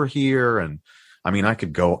Row are here. And I mean, I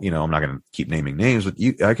could go, I'm not going to keep naming names, but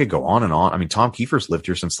I could go on and on. I mean, Tom Kiefer's lived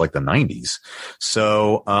here since like the 90s.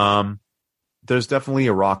 So, there's definitely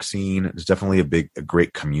a rock scene. There's definitely a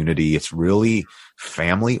great community. It's really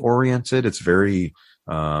family oriented. It's very,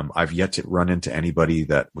 I've yet to run into anybody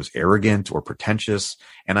that was arrogant or pretentious.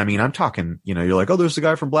 And I mean, I'm talking, you're like, oh, there's the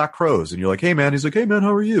guy from Black Crowes. And you're like, hey man, he's like, hey man,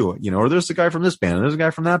 how are you? Or there's the guy from this band and there's a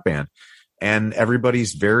guy from that band. And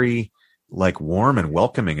everybody's very like warm and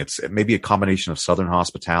welcoming. It may be a combination of Southern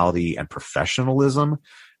hospitality and professionalism,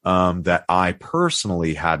 that I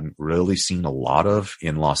personally hadn't really seen a lot of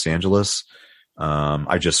in Los Angeles.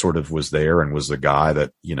 I just sort of was there and was the guy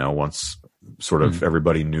that, once sort of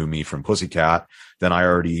everybody knew me from Pussycat, then I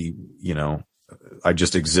already, I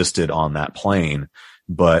just existed on that plane.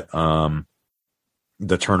 But,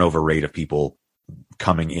 the turnover rate of people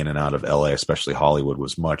coming in and out of LA, especially Hollywood,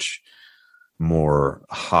 was much more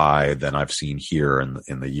high than I've seen here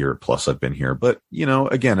in the year plus I've been here. But,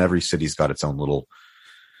 again, every city's got its own little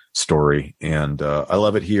story, and, I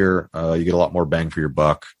love it here. You get a lot more bang for your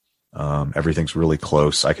buck. Everything's really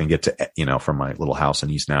close. I can get to, from my little house in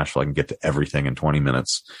East Nashville, I can get to everything in 20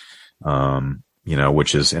 minutes.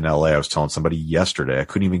 Which is in LA. I was telling somebody yesterday, I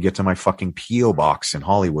couldn't even get to my fucking P.O. box in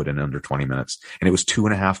Hollywood in under 20 minutes. And it was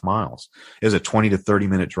 2.5 miles. It was a 20 to 30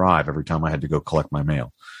 minute drive every time I had to go collect my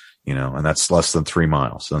mail, and that's less than 3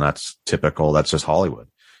 miles. And that's typical. That's just Hollywood.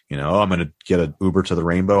 I'm going to get an Uber to the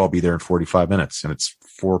Rainbow. I'll be there in 45 minutes and it's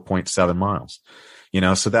 4.7 miles.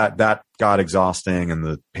 So that got exhausting, and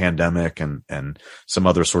the pandemic and some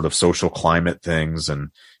other sort of social climate things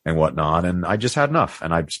and whatnot. And I just had enough,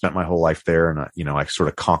 and I spent my whole life there, and I sort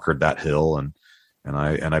of conquered that hill, and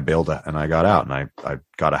I bailed out, and I got out, and I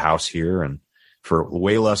got a house here, and for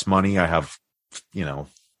way less money, I have,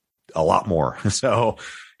 a lot more. So,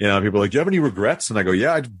 people are like, do you have any regrets? And I go,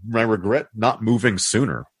 yeah, I regret not moving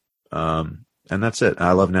sooner. And that's it.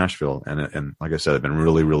 I love Nashville. And like I said, I've been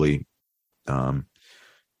really, really,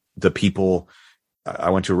 the people. I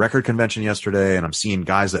went to a record convention yesterday, and I'm seeing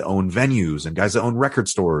guys that own venues and guys that own record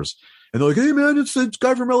stores. And they're like, hey man, it's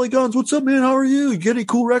guy from LA Guns. What's up, man? How are you? You get any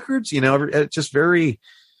cool records? It's just very,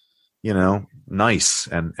 nice.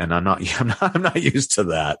 And I'm not used to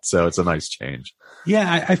that. So it's a nice change.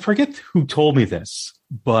 Yeah. I forget who told me this,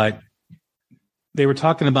 but they were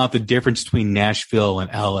talking about the difference between Nashville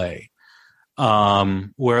and LA.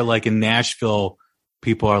 Where like in Nashville,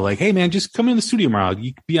 people are like, hey man, just come in the studio tomorrow.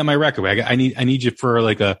 You can be on my record. I need you for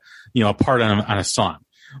like a part on a song,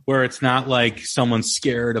 where it's not like someone's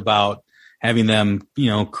scared about having them,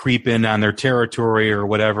 creep in on their territory or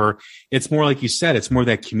whatever. It's more like you said, it's more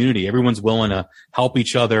that community. Everyone's willing to help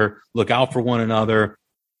each other, look out for one another.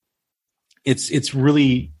 It's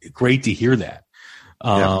really great to hear that.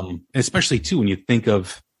 Especially too, when you think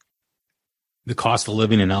of the cost of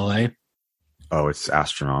living in LA. Oh, it's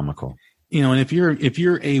astronomical. And if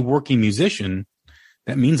you're a working musician,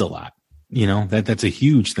 that means a lot. That's a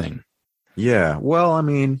huge thing. Yeah. Well, I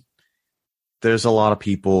mean, there's a lot of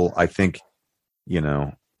people, I think,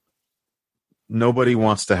 nobody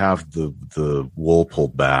wants to have the wool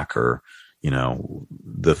pulled back, or, they're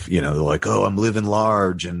like, oh, I'm living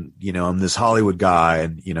large and, I'm this Hollywood guy.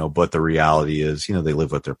 And, but the reality is, they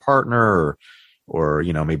live with their partner, or,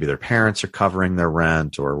 maybe their parents are covering their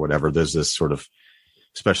rent or whatever. There's this sort of,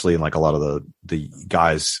 especially in like a lot of the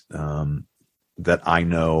guys, that I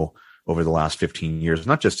know over the last 15 years,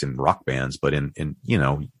 not just in rock bands, but in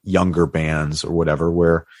younger bands or whatever,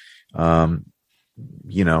 where, I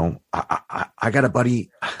got a buddy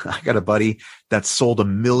that sold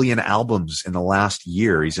 1 million albums in the last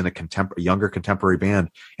year. He's in a younger contemporary band,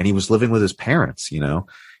 and he was living with his parents,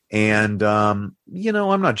 and, I'm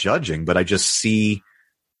not judging, but I just see,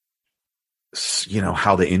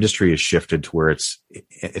 how the industry has shifted to where it's,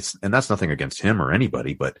 and that's nothing against him or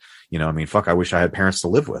anybody, but, fuck, I wish I had parents to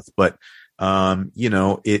live with, but,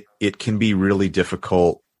 it can be really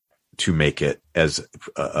difficult to make it as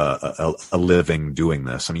a living doing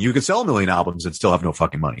this. I mean, you could sell 1 million albums and still have no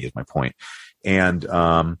fucking money, is my point. And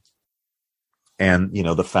the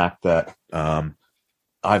fact that,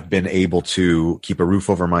 I've been able to keep a roof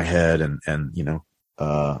over my head and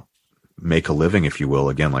make a living, if you will,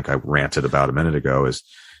 again, like I ranted about a minute ago, is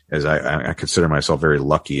I consider myself very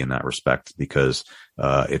lucky in that respect, because,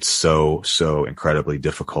 it's so incredibly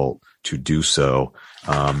difficult to do so.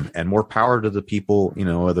 And more power to the people,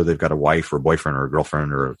 whether they've got a wife or a boyfriend or a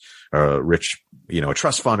girlfriend or a rich, a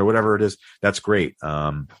trust fund or whatever it is, that's great.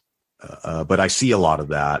 But I see a lot of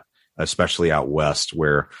that, especially out West,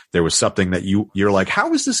 where there was something that you're like, how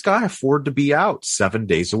does this guy afford to be out 7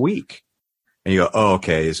 days a week? And you go, oh,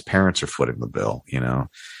 okay, his parents are footing the bill,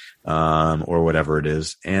 or whatever it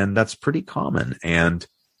is. And that's pretty common. And,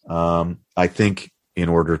 I think in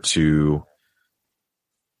order to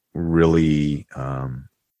really, I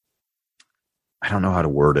don't know how to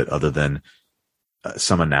word it other than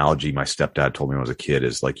some analogy my stepdad told me when I was a kid,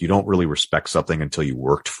 is like, you don't really respect something until you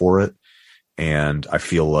worked for it. And I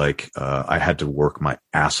feel like, I had to work my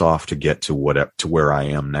ass off to get to where I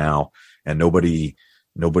am now. And nobody's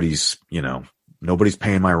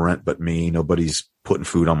paying my rent but me. Nobody's putting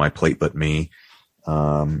food on my plate but me.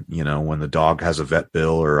 When the dog has a vet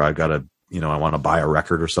bill, or I gotta, I want to buy a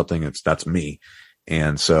record or something, that's me.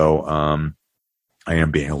 And so, I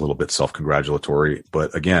am being a little bit self-congratulatory,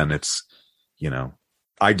 but again, it's,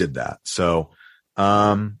 I did that. So,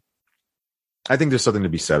 I think there's something to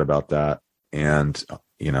be said about that, and,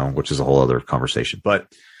 which is a whole other conversation, but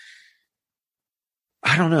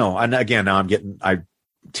I don't know. And again, now I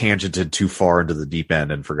tangented too far into the deep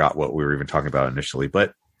end and forgot what we were even talking about initially,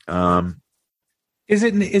 but,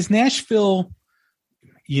 is Nashville,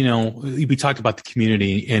 we talked about the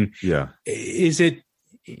community, and yeah, is it,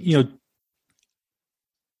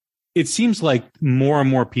 it seems like more and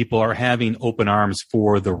more people are having open arms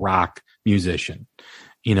for the rock musician.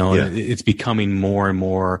 It's becoming more and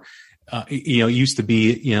more, it used to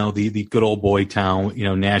be, the good old boy town,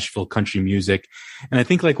 Nashville country music. And I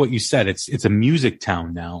think, like what you said, it's a music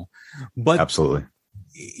town now, but absolutely,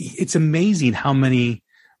 it's amazing how many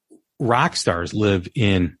rock stars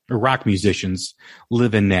rock musicians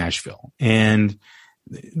live in Nashville. And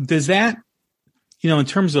does that, in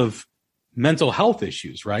terms of mental health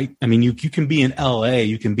issues, right? I mean, you can be in LA,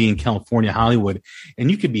 you can be in California, Hollywood, and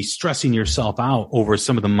you could be stressing yourself out over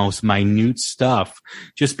some of the most minute stuff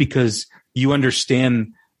just because you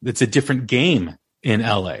understand it's a different game in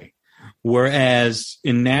LA. Whereas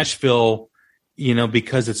in Nashville,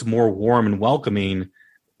 because it's more warm and welcoming,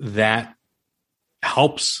 that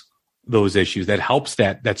helps those issues, that helps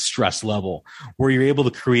that stress level, where you're able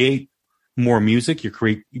to create more music,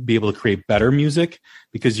 be able to create better music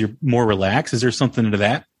because you're more relaxed. Is there something to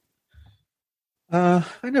that? I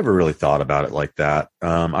never really thought about it like that.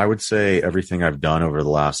 I would say everything I've done over the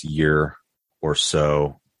last year or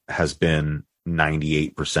so has been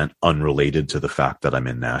 98% unrelated to the fact that I'm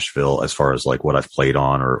in Nashville, as far as like what I've played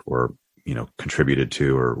on or contributed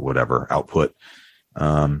to or whatever output.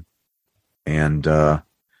 I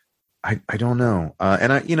don't know.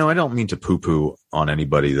 And I don't mean to poo poo on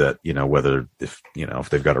anybody that, whether if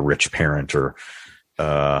they've got a rich parent or,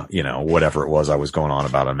 whatever it was I was going on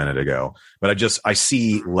about a minute ago, but I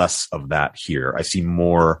see less of that here. I see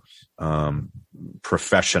more,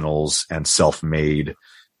 professionals and self-made,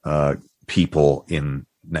 people in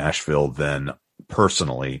Nashville than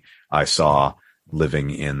personally I saw living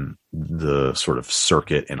in the sort of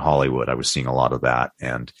circuit in Hollywood. I was seeing a lot of that.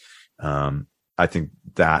 And, I think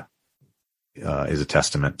that is a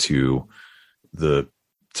testament to the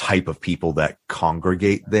type of people that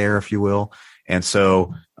congregate there, if you will. And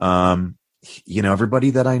so,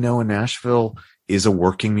 everybody that I know in Nashville is a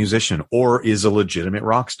working musician or is a legitimate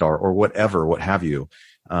rock star or whatever, what have you.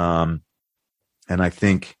 And I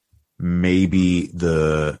think maybe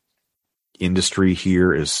the industry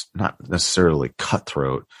here is not necessarily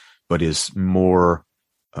cutthroat, but is more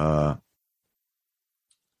in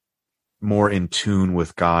tune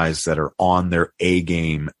with guys that are on their A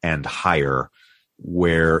game and higher,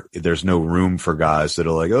 where there's no room for guys that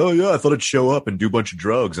are like, oh yeah, I thought I'd show up and do a bunch of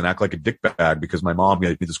drugs and act like a dickbag because my mom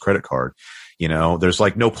gave me this credit card. There's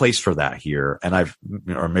like no place for that here. And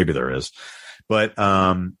or maybe there is, but,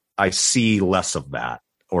 I see less of that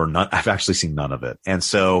or none. I've actually seen none of it. And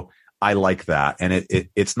so I like that. And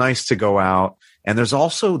it's nice to go out. And there's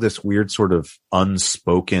also this weird sort of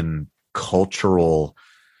unspoken cultural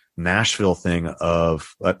Nashville thing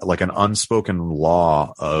of like an unspoken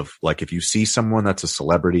law of like, if you see someone that's a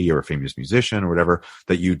celebrity or a famous musician or whatever,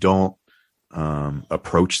 that you don't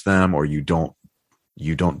approach them or you don't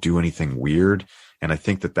do anything weird. And I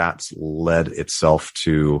think that that's led itself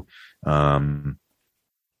to,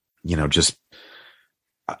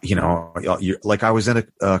 like I was in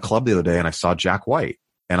a club the other day and I saw Jack White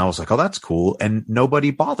and I was like, oh, that's cool. And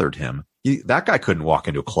nobody bothered him. That guy couldn't walk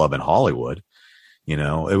into a club in Hollywood.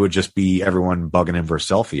 It would just be everyone bugging him for a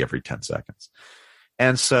selfie every 10 seconds.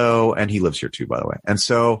 And he lives here too, by the way. And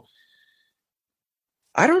so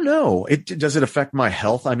I don't know. Does it affect my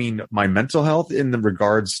health? I mean, my mental health in the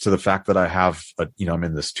regards to the fact that I have I'm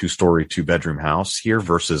in this 2-story, 2-bedroom house here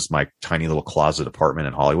versus my tiny little closet apartment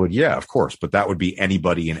in Hollywood. Yeah, of course. But that would be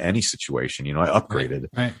anybody in any situation. I upgraded.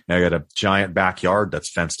 Right. I got a giant backyard that's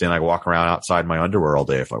fenced in. I walk around outside my underwear all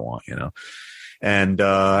day if I want,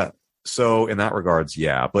 and, so in that regards,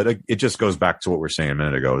 yeah, but it just goes back to what we were saying a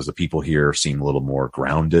minute ago is the people here seem a little more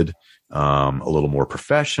grounded, a little more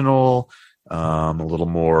professional, a little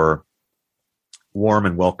more warm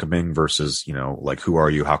and welcoming versus, like, who are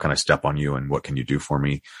you? How can I step on you? And what can you do for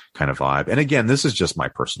me kind of vibe? And again, this is just my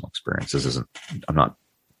personal experience. I'm not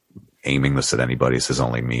aiming this at anybody. This is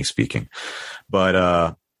only me speaking,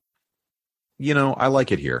 but, I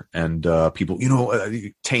like it here. And, people,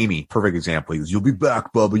 Tammy, perfect example. He goes, you'll be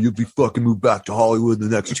back, Bubba. You'll be fucking moved back to Hollywood in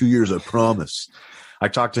the next 2 years. I promise. I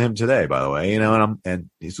talked to him today, by the way, and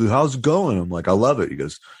he said, how's it going? I'm like, I love it. He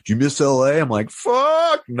goes, do you miss LA? I'm like,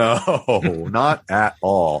 fuck no, not at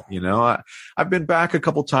all. I've been back a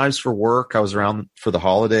couple times for work. I was around for the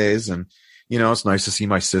holidays and, it's nice to see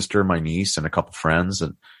my sister, my niece and a couple friends.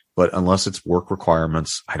 But unless it's work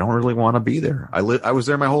requirements, I don't really want to be there. I was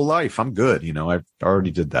there my whole life. I'm good. I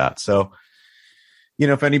already did that. So,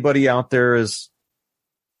 if anybody out there is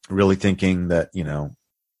really thinking that,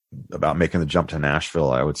 about making the jump to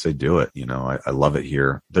Nashville, I would say do it. I love it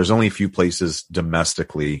here. There's only a few places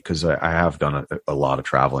domestically because I have done a lot of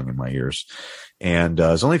traveling in my years. And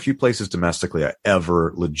there's only a few places domestically I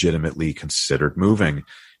ever legitimately considered moving.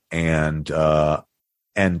 And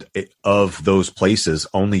of those places,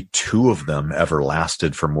 only 2 of them ever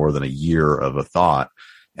lasted for more than a year of a thought.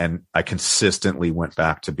 And I consistently went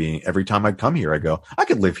back to being, every time I'd come here, I go, I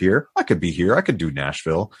could live here. I could be here. I could do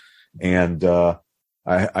Nashville. And,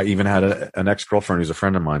 I even had an ex-girlfriend who's a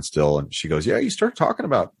friend of mine still. And she goes, yeah, you started talking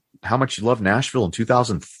about how much you love Nashville in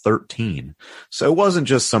 2013. So it wasn't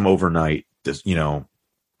just some overnight, I'm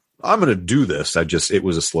going to do this. It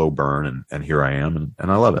was a slow burn and here I am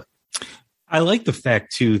and I love it. I like the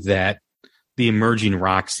fact too that the emerging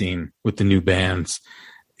rock scene with the new bands,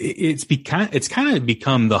 it's kind of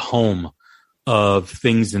become the home of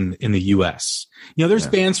things in the US. There's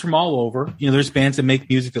bands from all over. There's bands that make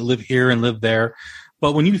music that live here and live there.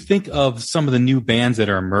 But when you think of some of the new bands that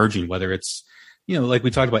are emerging, whether it's, like we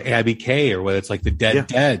talked about Abby K or whether it's like the Dead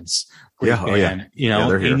Deads, band,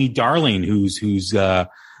 Amy Darling, who's a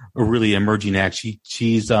really emerging act.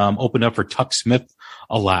 She's opened up for Tuck Smith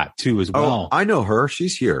a lot too as well. Oh, I know her.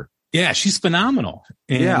 She's here. Yeah, she's phenomenal.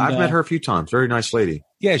 And, I've met her a few times. Very nice lady.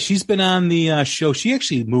 Yeah, she's been on the show. She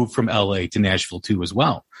actually moved from LA to Nashville too as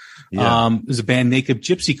well. Yeah. There's a band, Naked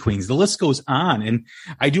Gypsy Queens. The list goes on. And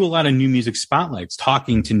I do a lot of new music spotlights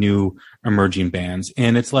talking to new emerging bands.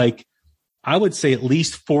 And it's like, I would say at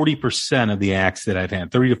least 40% of the acts that I've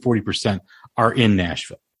had, 30 to 40% are in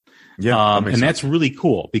Nashville. Yeah. And that's really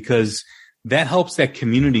cool because that helps that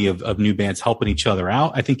community of new bands helping each other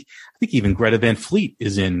out. I think even Greta Van Fleet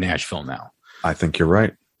is in Nashville now. I think you're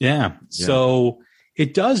right. Yeah. So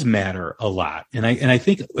it does matter a lot. And I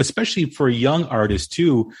think especially for a young artist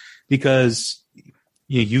too, because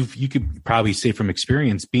you could probably say from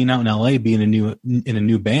experience being out in LA, being in a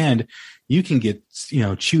new band, you can get,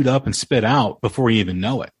 chewed up and spit out before you even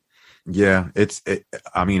know it. Yeah,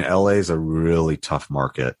 I mean, LA is a really tough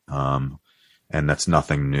market. And that's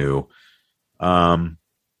nothing new. I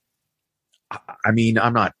mean,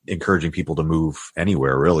 I'm not encouraging people to move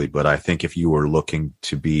anywhere really, but I think if you were looking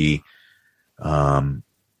to be,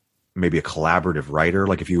 maybe a collaborative writer,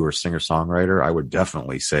 like if you were a singer-songwriter, I would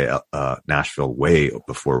definitely say, Nashville way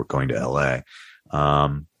before going to LA.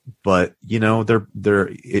 But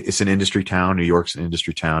it's an industry town. New York's an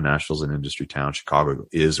industry town. Nashville's an industry town. Chicago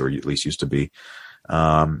is, or at least used to be.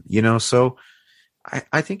 So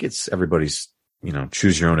I think it's everybody's,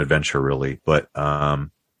 choose your own adventure really. But,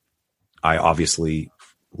 I obviously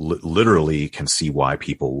literally can see why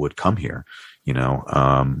people would come here.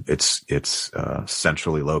 It's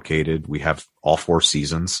centrally located. We have all 4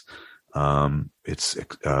 seasons. It's,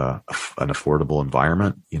 an affordable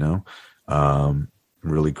environment,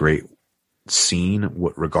 really great scene,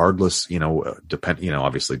 regardless,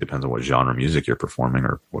 obviously depends on what genre of music you're performing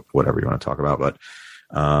or whatever you want to talk about. But,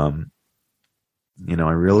 I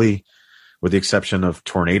really, with the exception of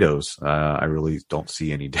tornadoes, I really don't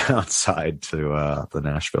see any downside to, the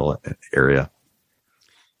Nashville area.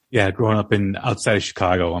 Yeah. Growing up outside of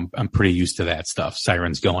Chicago, I'm pretty used to that stuff.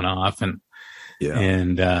 Sirens going off and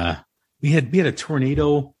we had a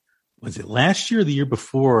tornado. Was it last year or the year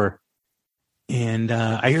before? And,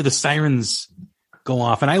 I hear the sirens go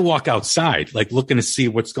off and I walk outside, like looking to see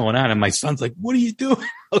what's going on. And my son's like, what are you doing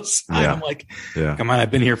outside? Yeah. I'm like, come on,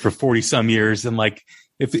 I've been here for 40 some years. And like,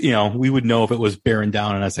 if, we would know if it was bearing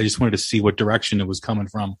down on us. I just wanted to see what direction it was coming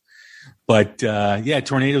from. But,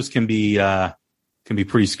 tornadoes can be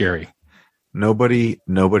pretty scary. Nobody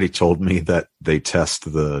told me that they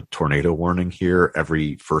test the tornado warning here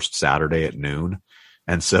every first Saturday at noon.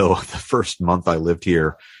 And so the first month I lived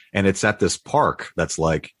here, and it's at this park that's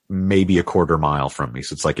like maybe a quarter mile from me.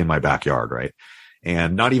 So it's like in my backyard, right?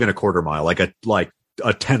 And not even a quarter mile, like a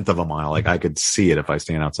tenth of a mile. Like I could see it if I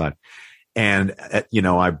stand outside. And,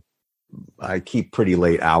 I keep pretty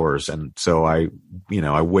late hours. And so I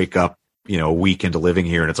wake up, a week into living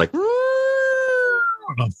here and it's like,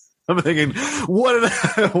 I'm thinking, first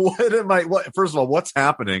of all, what's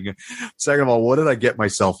happening? Second of all, what did I get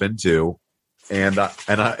myself into? And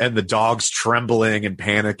the dog's trembling and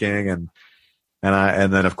panicking.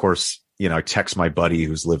 And then of course, I text my buddy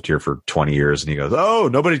who's lived here for 20 years and he goes, "Oh,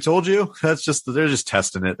 nobody told you? They're just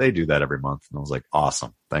testing it. They do that every month." And I was like,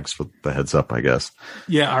 awesome. Thanks for the heads up, I guess.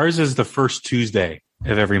 Yeah. Ours is the first Tuesday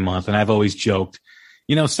of every month. And I've always joked,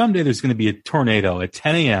 someday there's going to be a tornado at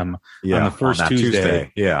 10 a.m. on the first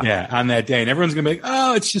Tuesday. Yeah. On that day. And everyone's going to be like,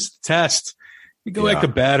 oh, it's just a test. You go back to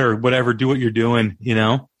bed or whatever, do what you're doing,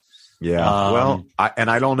 Yeah. Well,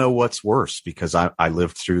 I don't know what's worse because I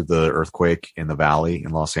lived through the earthquake in the valley in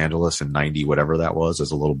Los Angeles in 90, whatever that was,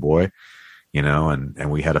 as a little boy,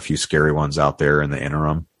 and we had a few scary ones out there in the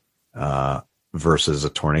interim, versus a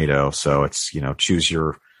tornado. So it's, choose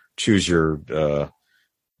your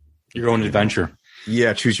own adventure.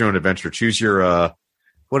 Yeah. Choose your own adventure. Choose your,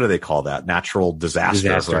 what do they call that? Natural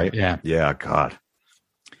disaster, right? Yeah. Yeah. God.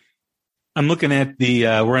 I'm looking at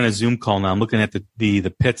we're on a Zoom call now. I'm looking at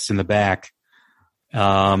the pits in the back.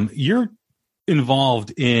 You're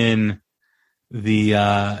involved in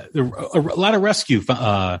a lot of rescue,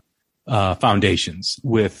 foundations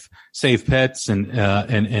with Save Pets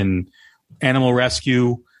and animal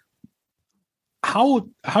rescue. How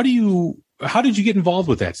did you get involved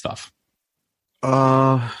with that stuff?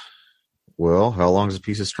 Well, how long is a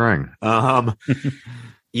piece of string?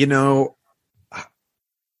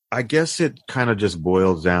 I guess it kind of just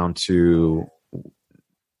boils down to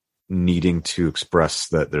needing to express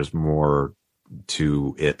that there's more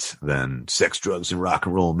to it than sex, drugs, and rock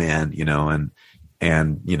and roll, man,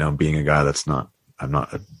 and being a guy I'm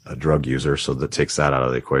not a drug user, so that takes that out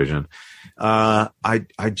of the equation. I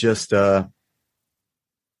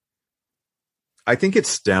think it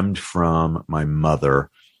stemmed from my mother,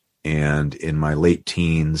 and in my late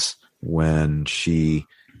teens when she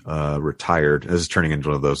retired. This is turning into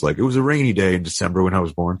one of those, like, it was a rainy day in December when I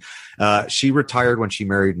was born. She retired when she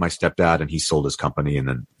married my stepdad, and he sold his company, and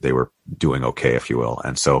then they were doing okay, if you will.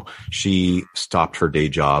 And so she stopped her day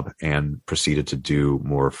job and proceeded to do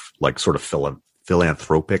more like sort of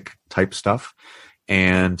philanthropic type stuff.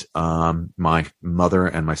 And my mother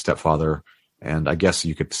and my stepfather, and I guess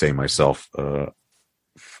you could say myself,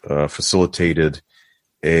 facilitated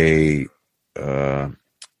a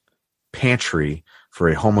pantry for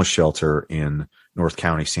a homeless shelter in North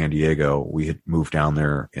County, San Diego. We had moved down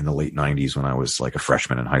there in the late 90s when I was like a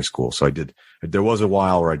freshman in high school. So there was a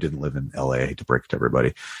while where I didn't live in LA. I hate to break it to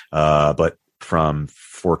everybody. But from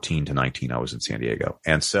 14 to 19, I was in San Diego.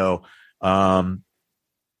 And so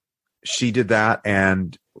She did that,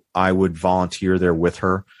 and I would volunteer there with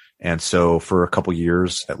her. And so for a couple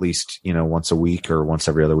years, at least, once a week or once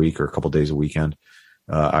every other week or a couple days a weekend,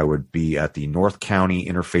 I would be at the North County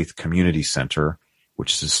Interfaith Community Center,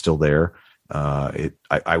 which is still there.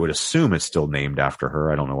 I would assume it's still named after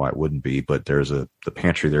her. I don't know why it wouldn't be, but the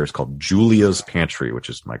pantry there is called Julia's Pantry, which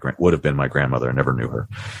is would have been my grandmother. I never knew her.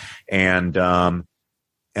 And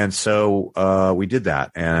so we did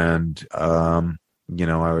that. And,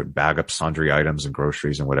 I would bag up sundry items and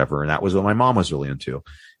groceries and whatever. And that was what my mom was really into.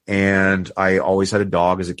 And I always had a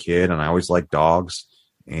dog as a kid, and I always liked dogs.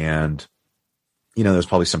 And, there's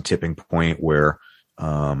probably some tipping point where,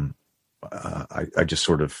 I just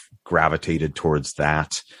sort of gravitated towards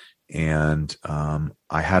that. And,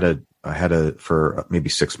 I had for maybe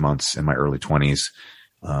 6 months in my early 20s,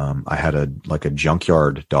 I had a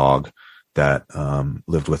junkyard dog that,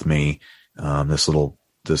 lived with me, this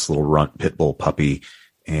little runt pit bull puppy.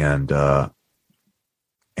 And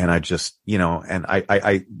I just,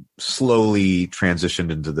 I slowly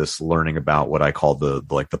transitioned into this learning about what I call the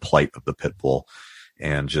plight of the pit bull,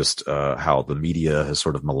 and just, how the media has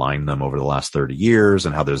sort of maligned them over the last 30 years,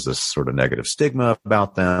 and how there's this sort of negative stigma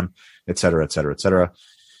about them, et cetera, et cetera, et cetera.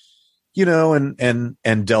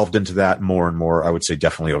 And delved into that more and more, I would say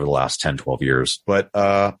definitely over the last 10, 12 years. But,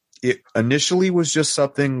 it initially was just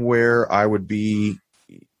something where I would be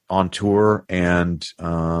on tour, and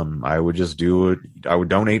I would just do it. I would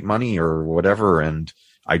donate money or whatever, and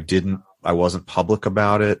I wasn't public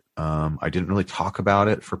about it. I didn't really talk about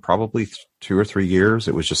it for probably 2 or 3 years.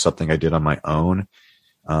 It was just something I did on my own.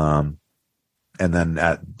 And then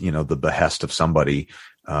at, the behest of somebody,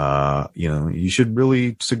 you should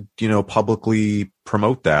really, publicly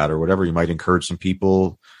promote that or whatever. You might encourage some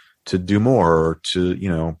people to do more, or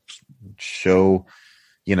to, show,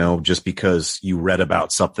 just because you read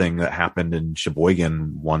about something that happened in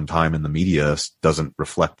Sheboygan one time in the media doesn't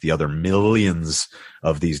reflect the other millions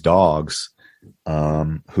of these dogs,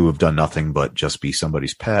 who have done nothing but just be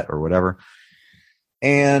somebody's pet or whatever.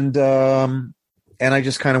 And I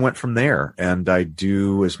just kind of went from there, and I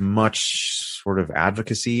do as much sort of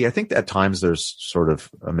advocacy. I think at times there's sort of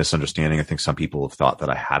a misunderstanding. I think some people have thought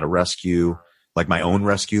that I had a rescue, like my own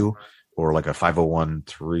rescue, or like a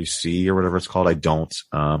 501(c) or whatever it's called. I don't.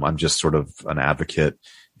 I'm just sort of an advocate,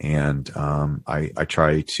 and I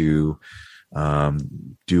try to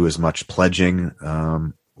do as much pledging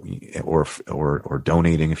or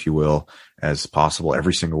donating, if you will, as possible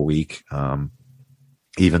every single week,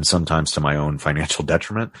 even sometimes to my own financial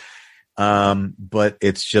detriment. But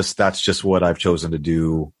that's just what I've chosen to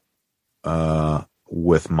do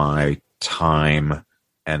with my time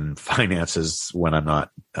and finances when I'm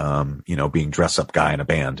not, being dress up guy in a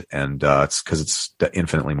band. And, it's 'cause it's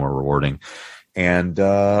infinitely more rewarding. And,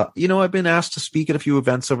 I've been asked to speak at a few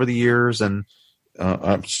events over the years, and,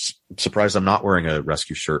 I'm surprised I'm not wearing a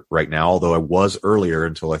rescue shirt right now, although I was earlier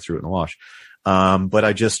until I threw it in the wash. But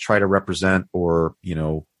I just try to represent or,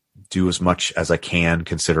 do as much as I can,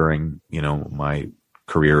 considering, my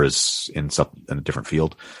career is in a different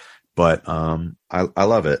field. But I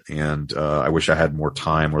love it, and I wish I had more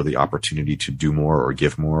time or the opportunity to do more or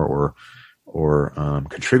give more or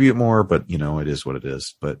contribute more. But it is what it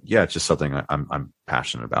is. But yeah, it's just something I'm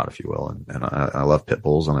passionate about, if you will. And I love pit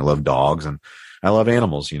bulls, and I love dogs, and I love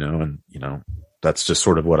animals. And that's just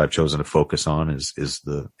sort of what I've chosen to focus on is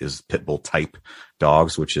pit bull type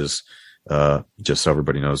dogs, which is just so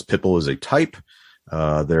everybody knows, pit bull is a type.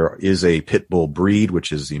 There is a pit bull breed,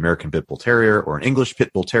 which is the American Pit Bull Terrier or an English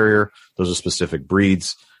Pit Bull Terrier. Those are specific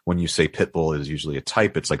breeds. When you say pit bull, it is usually a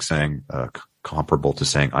type. It's like saying, comparable to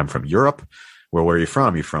saying I'm from Europe. Well, where are you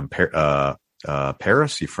from? You from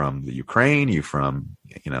Paris? You from the Ukraine? You from,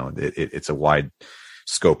 it's a wide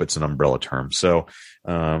scope. It's an umbrella term. So,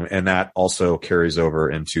 and that also carries over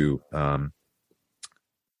into,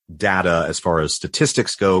 data as far as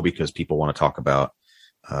statistics go, because people want to talk about,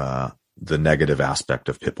 the negative aspect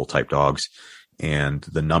of pit bull type dogs, and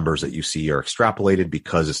the numbers that you see are extrapolated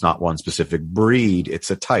because it's not one specific breed,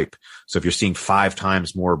 it's a type. So if you're seeing 5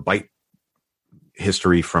 times more bite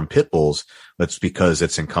history from pit bulls, that's because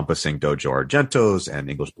it's encompassing Dojo Argentos and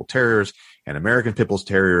English Bull Terriers and American Pit Bull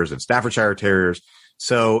Terriers and Staffordshire Terriers.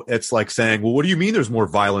 So it's like saying, well, what do you mean there's more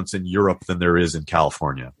violence in Europe than there is in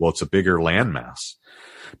California? Well, it's a bigger landmass.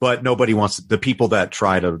 But nobody wants, the people that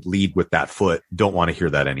try to lead with that foot don't want to hear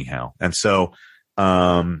that anyhow. And so,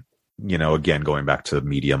 again, going back to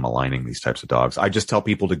media maligning these types of dogs, I just tell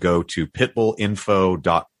people to go to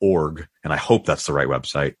pitbullinfo.org. And I hope that's the right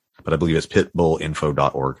website, but I believe it's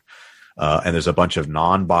pitbullinfo.org. And there's a bunch of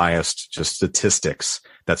non-biased just statistics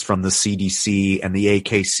that's from the CDC and the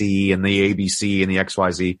AKC and the ABC and the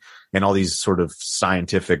XYZ and all these sort of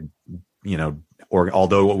scientific, or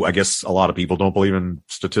although I guess a lot of people don't believe in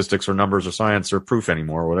statistics or numbers or science or proof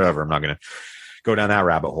anymore or whatever. I'm not going to go down that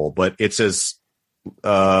rabbit hole, but it's as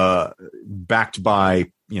backed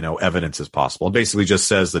by, evidence as possible. It basically just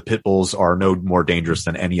says that pit bulls are no more dangerous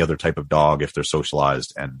than any other type of dog if they're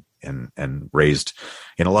socialized and raised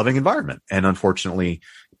in a loving environment. And unfortunately,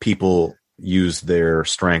 people use their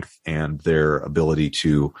strength and their ability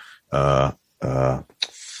to,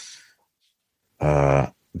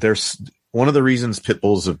 there's one of the reasons pit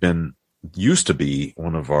bulls used to be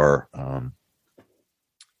one of our,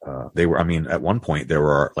 at one point they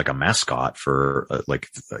were like a mascot for a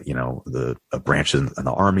branch in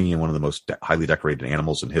the army, and one of the most highly decorated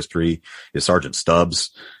animals in history is Sergeant Stubbs,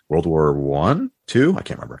 World War I, II, I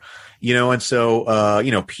can't remember, and so,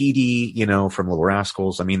 PD, from Little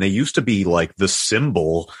Rascals. I mean, they used to be like the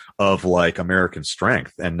symbol of like American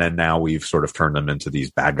strength. And then now we've sort of turned them into these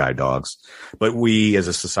bad guy dogs. But we as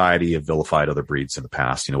a society have vilified other breeds in the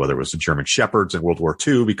past, whether it was the German Shepherds in World War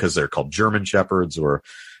II because they're called German Shepherds, or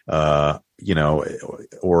there's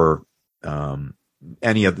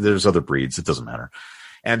other breeds. It doesn't matter.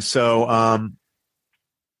 And so,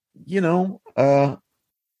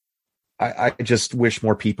 I just wish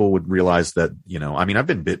more people would realize that, I've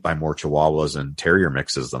been bit by more Chihuahuas and Terrier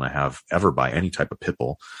mixes than I have ever by any type of pit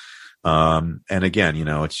bull. And again,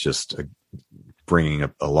 it's just bringing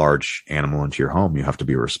a large animal into your home. You have to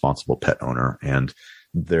be a responsible pet owner, and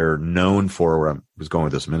they're known for, where I was going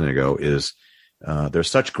with this a minute ago, is they're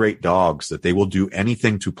such great dogs that they will do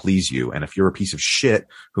anything to please you. And if you're a piece of shit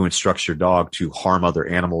who instructs your dog to harm other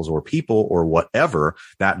animals or people or whatever,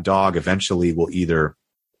 that dog eventually will either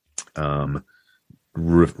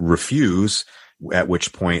refuse, at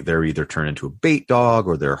which point they're either turned into a bait dog,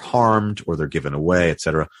 or they're harmed, or they're given away,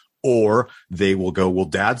 etc. Or they will go, well,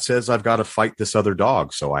 Dad says I've got to fight this other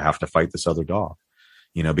dog, so I have to fight this other dog.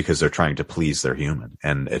 Because they're trying to please their human.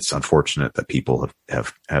 And it's unfortunate that people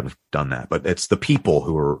have done that, but it's the people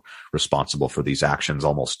who are responsible for these actions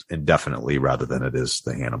almost indefinitely, rather than it is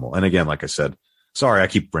the animal. And again, like I said, sorry, I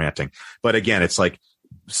keep ranting, but again, it's like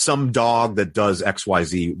some dog that does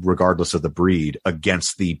XYZ, regardless of the breed,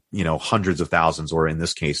 against the, hundreds of thousands, or in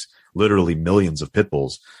this case, literally millions of pit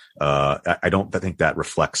bulls. I don't think that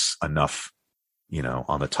reflects enough,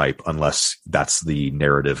 on the type, unless that's the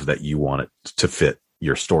narrative that you want it to fit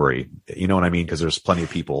your story. You know what I mean? Because there's plenty of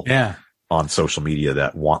people on social media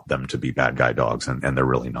that want them to be bad guy dogs, and they're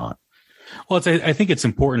really not. Well, I think it's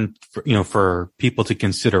important for people to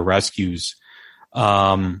consider rescues.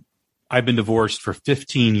 I've been divorced for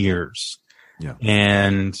 15 years. Yeah.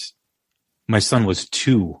 And my son was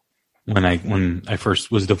 2 when I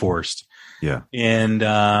first was divorced. Yeah. And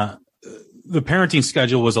the parenting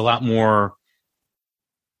schedule was a lot more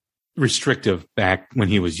restrictive back when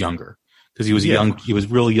he was younger. Because he was he was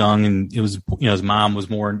real young, and it was, his mom was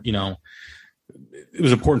more, it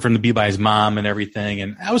was important for him to be by his mom and everything.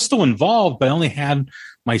 And I was still involved, but I only had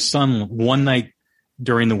my son one night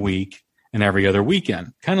during the week and every other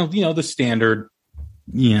weekend. Kind of, the standard,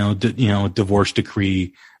 divorce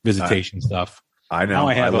decree visitation stuff. I know.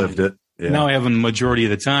 I lived it. Yeah. Now I have a majority of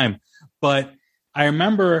the time. But I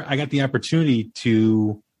remember I got the opportunity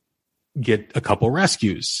to get a couple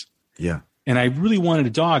rescues. Yeah. And I really wanted a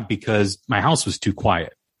dog because my house was too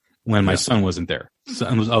quiet when my son wasn't there. So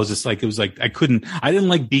I was just like, I didn't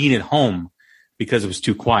like being at home because it was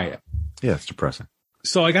too quiet. Yeah, it's depressing.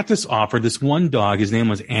 So I got this offer, this one dog, his name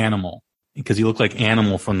was Animal, because he looked like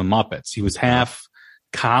Animal from the Muppets. He was half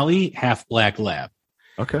collie, half black lab.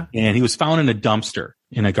 Okay. And he was found in a dumpster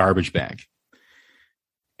in a garbage bag.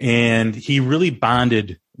 And he really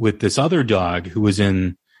bonded with this other dog who was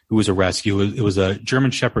a rescue. It was a German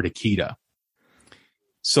Shepherd Akita.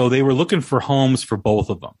 So they were looking for homes for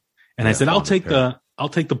both of them. And I said, I'll take the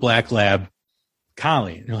black lab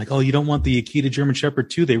collie. And they're like, oh, you don't want the Akita German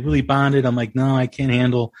Shepherd too? They really bonded. I'm like, no, I can't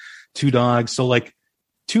handle 2 dogs. So like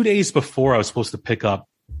 2 days before I was supposed to pick up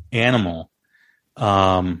Animal,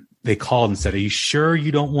 they called and said, are you sure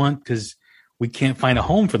you don't want, because we can't find a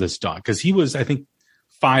home for this dog? Because he was, I think,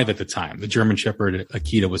 5 at the time. The German Shepherd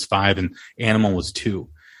Akita was 5 and Animal was 2.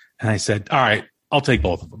 And I said, all right, I'll take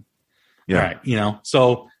both of them. Yeah. All right.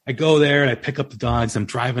 So I go there and I pick up the dogs. I'm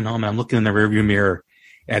driving home and I'm looking in the rearview mirror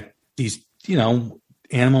at these,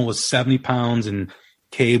 Animal was 70 pounds and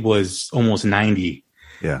Cabe was almost 90.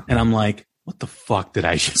 Yeah. And I'm like, what the fuck did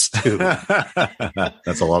I just do?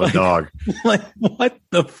 That's a lot of dog. Like, what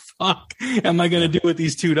the fuck am I going to do with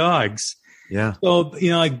these 2 dogs? Yeah. So,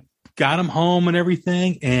 I got them home and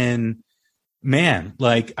everything. And man,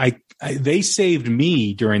 like they saved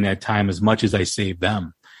me during that time as much as I saved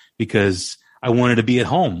them, because I wanted to be at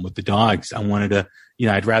home with the dogs. I wanted to,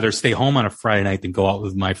 I'd rather stay home on a Friday night than go out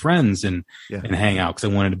with my friends and hang out, because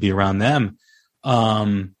I wanted to be around them.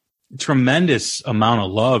 Tremendous amount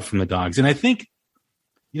of love from the dogs. And I think,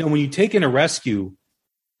 when you take in a rescue,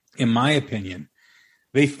 in my opinion,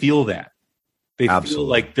 they feel that. They feel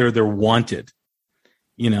like they're wanted.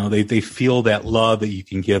 They feel that love that you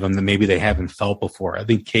can give them that maybe they haven't felt before. I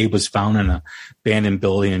think Cabe was found in an abandoned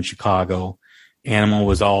building in Chicago. Animal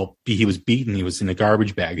was he was beaten. He was in a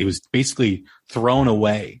garbage bag. He was basically thrown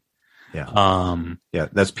away. Yeah.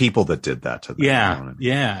 That's people that did that to them. Yeah.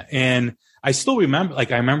 Yeah. And I still remember, I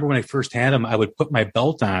remember when I first had him, I would put my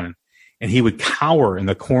belt on and he would cower in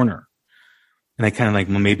the corner. And I kind of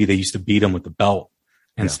maybe they used to beat him with the belt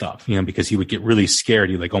and stuff, because he would get really scared.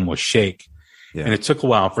 He'd almost shake. Yeah. And it took a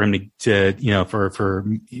while for him to for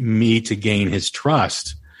me to gain his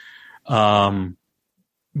trust.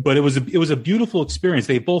 But it was a beautiful experience.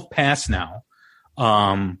 They both passed now.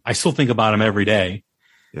 I still think about them every day.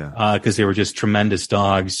 Yeah. Cause they were just tremendous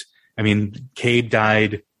dogs. I mean, Cabe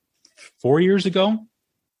died 4 years ago,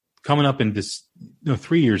 coming up in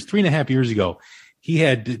 3.5 years ago. He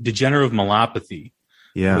had degenerative myelopathy,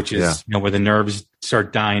 which is, where the nerves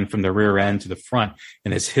start dying from the rear end to the front,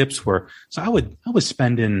 and his hips were. So I was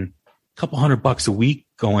spending a couple $100 a week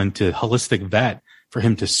going to holistic vet for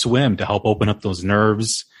him to swim, to help open up those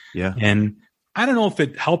nerves. Yeah. And I don't know if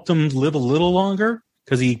it helped him live a little longer,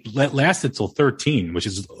 because he lasted till 13, which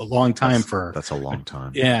is a long time that's a long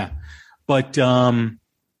time. Yeah. But,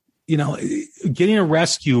 getting a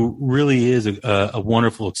rescue really is a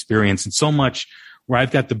wonderful experience, and so much where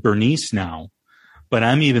I've got the Bernice now, but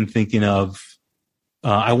I'm even thinking of,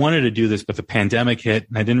 I wanted to do this, but the pandemic hit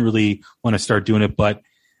and I didn't really want to start doing it, but,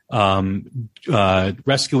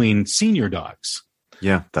 rescuing senior dogs.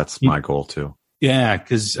 Yeah. That's my goal too. Yeah.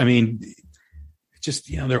 Cause just,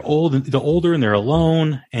 they're old, they're older and they're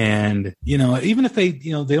alone. And, even if they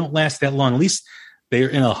don't last that long, at least they're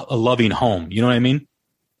in a loving home. You know what I mean?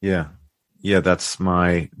 Yeah. Yeah. That's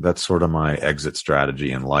sort of my exit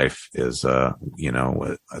strategy in life is, the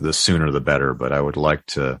sooner the better, but I would like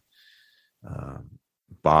to,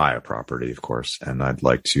 buy a property, of course. And I'd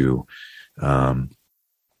like to,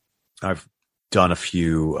 I've done a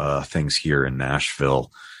few, things here in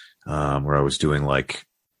Nashville, where I was doing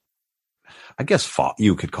I guess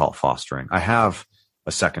you could call it fostering. I have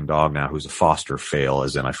a second dog now who's a foster fail,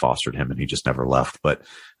 as in I fostered him and he just never left. But,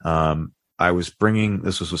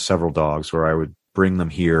 this was with several dogs where I would bring them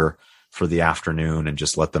here for the afternoon and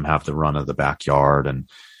just let them have the run of the backyard. And,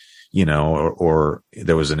 or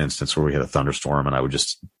there was an instance where we had a thunderstorm and I would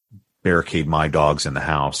just barricade my dogs in the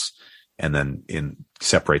house and then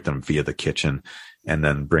separate them via the kitchen, and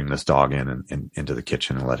then bring this dog in and into the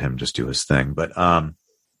kitchen and let him just do his thing. But,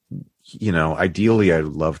 ideally I'd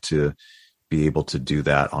love to be able to do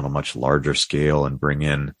that on a much larger scale and bring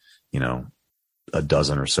in, a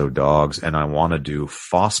dozen or so dogs. And I want to do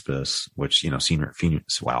fospice, which, senior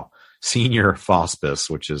fospice,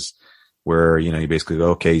 which is where, you basically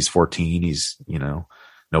go, okay, he's 14. He's,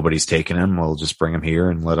 nobody's taking him. We'll just bring him here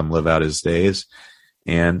and let him live out his days.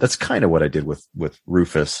 And that's kind of what I did with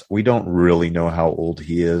Rufus. We don't really know how old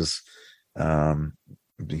he is.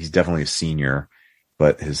 He's definitely a senior,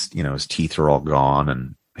 but his teeth are all gone,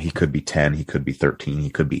 and he could be 10, he could be 13, he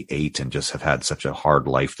could be 8, and just have had such a hard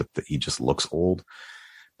life that he just looks old.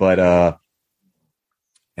 But,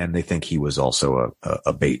 and they think he was also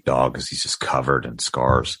a bait dog because he's just covered in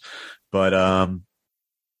scars. But,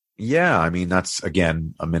 yeah, I mean, that's,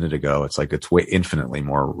 again, a minute ago, it's way infinitely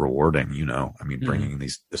more rewarding, bringing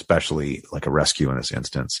these, especially like a rescue in this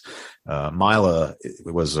instance. Mila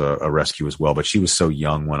was a rescue as well, but she was so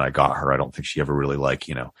young when I got her. I don't think she ever really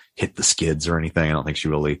hit the skids or anything. I don't think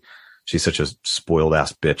she's such a spoiled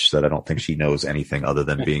ass bitch that I don't think she knows anything other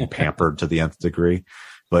than being pampered to the nth degree.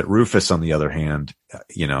 But Rufus, on the other hand,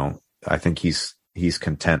 I think he's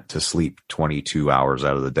content to sleep 22 hours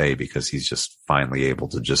out of the day because he's just finally able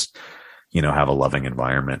to just, have a loving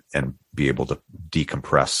environment and be able to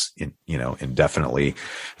decompress indefinitely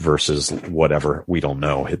versus whatever, we don't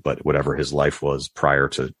know, but whatever his life was prior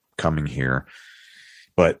to coming here.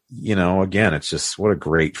 But, again, it's just what a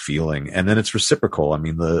great feeling. And then it's reciprocal. I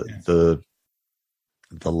mean, the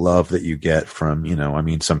love that you get from,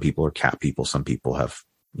 some people are cat people. Some people have,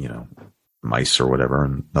 mice or whatever,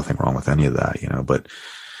 and nothing wrong with any of that, but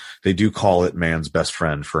they do call it man's best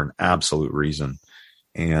friend for an absolute reason.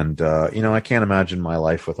 And, I can't imagine my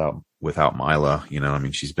life without Mila.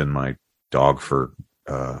 She's been my dog for,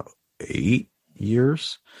 8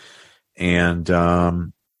 years. and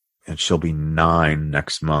she'll be 9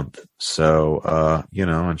 next month. So,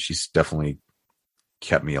 and she's definitely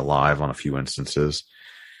kept me alive on a few instances.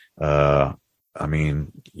 I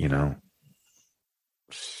mean,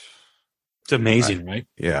 it's amazing, right?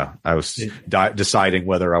 Yeah. I was deciding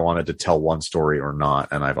whether I wanted to tell one story or not,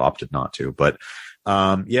 and I've opted not to, but,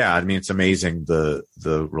 I mean, it's amazing the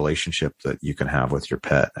relationship that you can have with your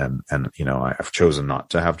pet. And, I've chosen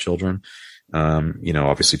not to have children,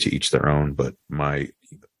 obviously to each their own, but my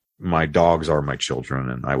dogs are my children,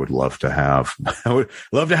 and I would love to have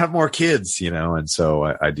more kids, and so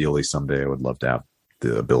ideally someday I would love to have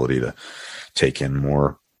the ability to take in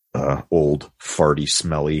more, old, farty,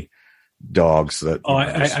 smelly dogs that. Oh,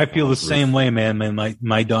 I feel the same way, man.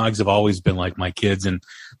 My dogs have always been like my kids, and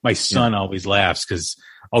my son always laughs because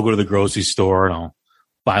I'll go to the grocery store and I'll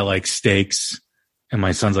buy like steaks, and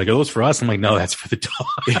my son's like, "Are those for us?" I'm like, "No, that's for the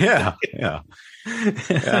dog." Yeah,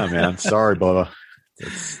 man. Sorry, Bubba.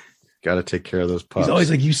 Got to take care of those pups. He's always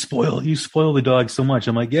like, you spoil the dog so much.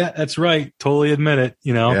 I'm like, yeah, that's right. Totally admit it.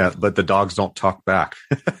 Yeah, but the dogs don't talk back.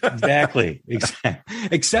 Exactly.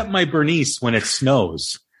 Except my Bernice when it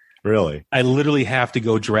snows. Really? I literally have to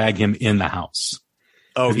go drag him in the house.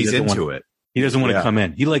 Oh, he's into it. He doesn't want to come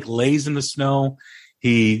in. He like lays in the snow.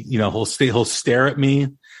 He'll stare at me.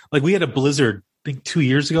 Like we had a blizzard, I think 2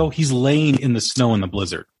 years ago. He's laying in the snow in the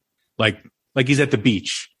blizzard. Like he's at the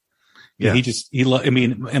beach. Yeah.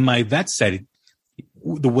 And my vet said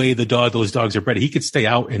the way those dogs are bred, he could stay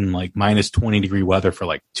out in like minus 20-degree weather for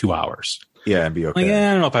like 2 hours. Yeah, and be okay. Like,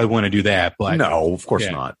 I don't know if I want to do that, but no, of course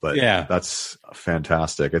not. But that's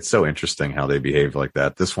fantastic. It's so interesting how they behave like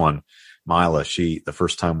that. This one, Mila, the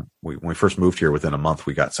first time when we first moved here, within a month,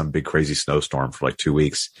 we got some big crazy snowstorm for like 2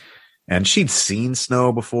 weeks. And she'd seen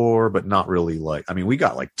snow before, but not really we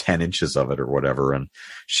got like 10 inches of it or whatever. And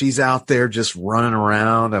she's out there just running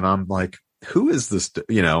around. And I'm like, who is this?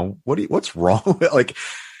 What's wrong?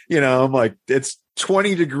 I'm like, it's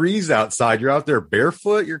 20 degrees outside. You're out there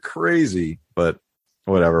barefoot. You're crazy, but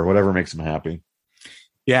whatever makes them happy.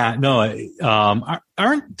 Yeah, no,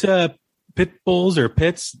 aren't pit bulls or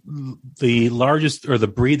pits the largest or the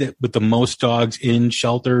breed with the most dogs in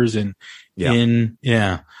shelters and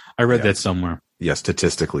I read that somewhere. Yeah,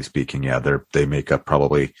 statistically speaking, they make up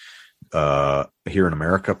probably here in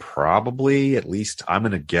America, probably at least I'm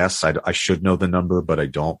going to guess. I should know the number, but I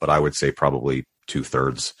don't. But I would say probably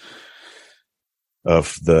 2/3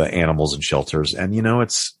 of the animals in shelters. And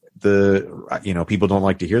it's people don't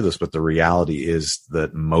like to hear this, but the reality is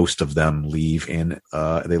that most of them leave in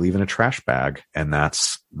a trash bag, and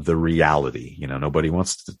that's the reality. Nobody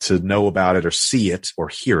wants to know about it or see it or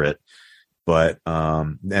hear it. But,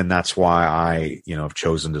 and that's why I, have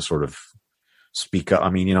chosen to sort of speak up. I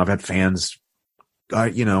mean, I've had fans, I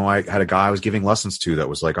had a guy I was giving lessons to that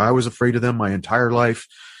was like, I was afraid of them my entire life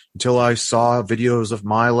until I saw videos of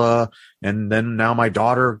Mila. And then now my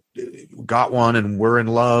daughter got one and we're in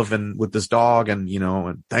love and with this dog and,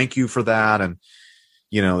 and thank you for that. And,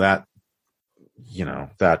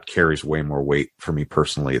 that carries way more weight for me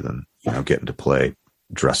personally than, getting to play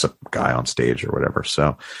dress up guy on stage or whatever.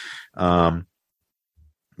 So, man,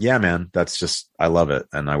 that's just, I love it.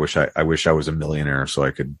 And I wish I was a millionaire so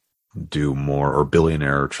I could do more, or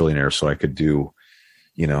billionaire or trillionaire so I could do,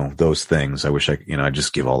 those things. I wish I'd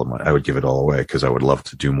just give all of I would give it all away because I would love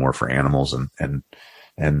to do more for animals and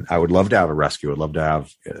I would love to have a rescue. I'd love to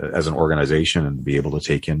have as an organization and be able to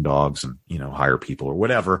take in dogs and, hire people or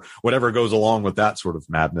whatever goes along with that sort of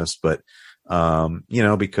madness. But,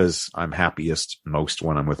 because I'm happiest most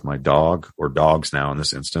when I'm with my dog or dogs now in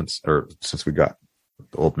this instance, or since we got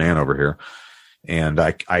the old man over here. And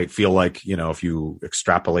I feel like, if you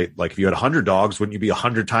extrapolate, like if you had 100 dogs, wouldn't you be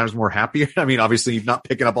 100 times more happier? I mean, obviously you're not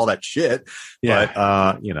picking up all that shit, but,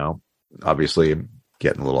 obviously I'm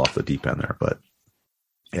getting a little off the deep end there, but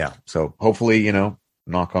yeah. So hopefully,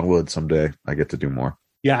 knock on wood, someday I get to do more.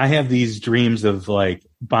 Yeah. I have these dreams of like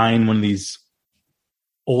buying one of these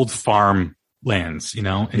old farm lands,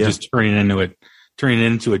 and just turning it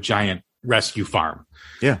into a giant rescue farm.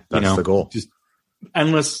 Yeah. That's the goal. Just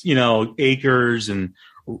endless, acres and,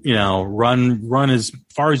 run as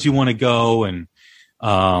far as you want to go. And,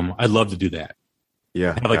 I'd love to do that.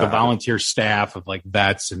 Yeah. Have like a volunteer staff of like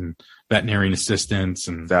vets and veterinarian assistants.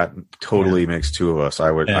 And that totally makes two of us.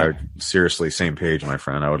 I would seriously, same page, my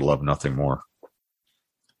friend. I would love nothing more.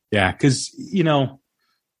 Yeah. Cause,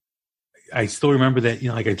 I still remember that,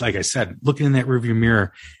 like I said, looking in that rearview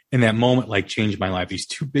mirror and that moment like changed my life. These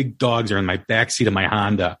two big dogs are in my backseat of my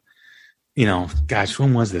Honda. Gosh,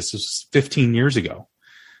 when was this? This was 15 years ago,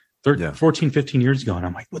 14, 15 years ago. And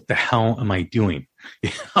I'm like, what the hell am I doing?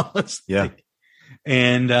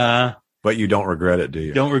 And, But you don't regret it, do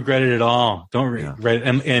you? Don't regret it at all. Don't regret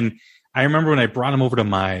it. And I remember when I brought him over to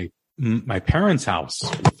my parents' house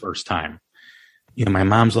for the first time. You know, my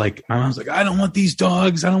mom's like, I don't want these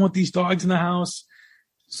dogs. I don't want these dogs in the house.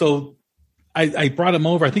 So I brought him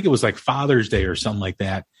over. I think it was like Father's Day or something like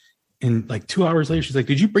that. And like 2 hours later, she's like,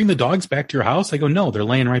 did you bring the dogs back to your house? I go, no, they're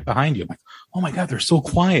laying right behind you. I'm like, oh my God, they're so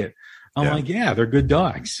quiet. I'm like, yeah, they're good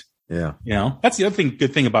dogs. Yeah. You know, that's the other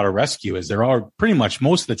good thing about a rescue is they're all pretty much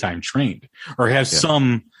most of the time trained or have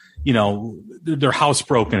some, you know, their house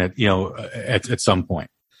broken at some point.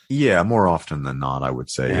 Yeah. More often than not, I would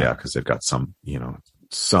say. Yeah. Cause they've got some, you know,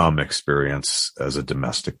 some experience as a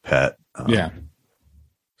domestic pet.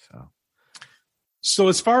 So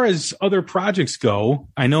as far as other projects go,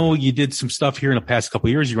 I know you did some stuff here in the past couple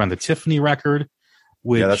of years. You were on the Tiffany record,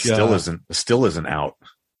 which that still isn't out.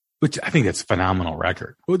 Which I think that's a phenomenal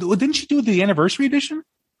record. Well, didn't you do the anniversary edition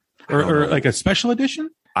or like a special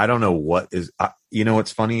edition? I don't know what is. You know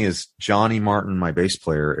what's funny is Johnny Martin, my bass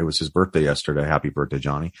player. It was his birthday yesterday. Happy birthday,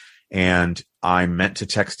 Johnny! And I meant to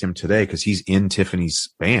text him today because he's in Tiffany's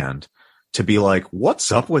band. To be like, what's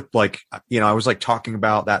up with like, you know, I was like talking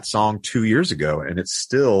about that song 2 years ago and it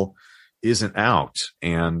still isn't out.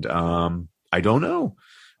 And, I don't know.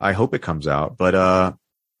 I hope it comes out, but,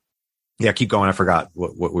 yeah, keep going. I forgot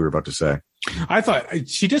what we were about to say. I thought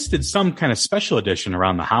she just did some kind of special edition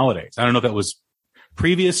around the holidays. I don't know if that was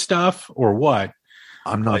previous stuff or what.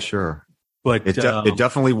 I'm not sure, but it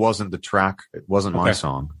definitely wasn't the track. It wasn't my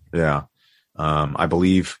song. Yeah. I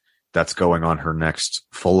believe that's going on her next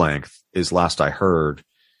full length is last I heard.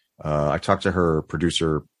 I talked to her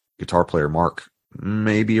producer, guitar player, Mark,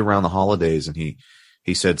 maybe around the holidays. And he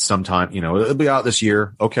said sometime, you know, it'll be out this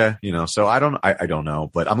year. Okay. You know, so I don't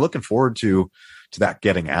know, but I'm looking forward to that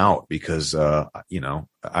getting out because, you know,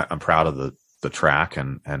 I'm proud of the track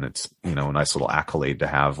and it's, you know, a nice little accolade to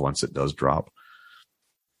have once it does drop.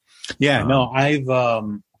 Yeah, no,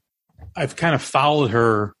 I've kind of followed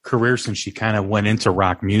her career since she kind of went into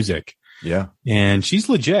rock music. Yeah. And she's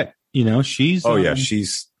legit, you know, she's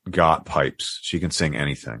she's got pipes. She can sing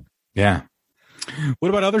anything. Yeah. What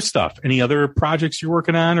about other stuff? Any other projects you're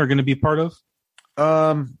working on or going to be part of?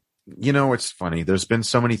 You know, it's funny. There's been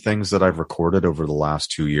so many things that I've recorded over the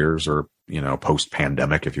last 2 years or, you know, post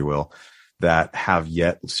pandemic, if you will, that have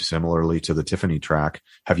yet, similarly to the Tiffany track,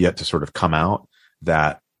 have yet to sort of come out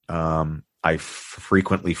that, I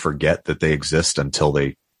frequently forget that they exist until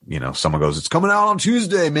they, you know, someone goes, it's coming out on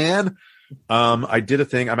Tuesday, man. I did a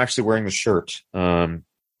thing. I'm actually wearing the shirt. There's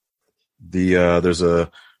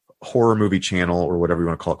a horror movie channel or whatever you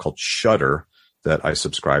want to call it called Shudder that I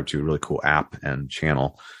subscribe to, a really cool app and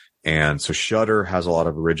channel. And so Shudder has a lot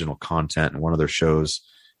of original content. And one of their shows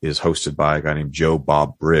is hosted by a guy named Joe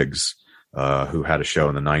Bob Briggs, who had a show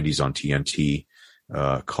in the 90s on TNT,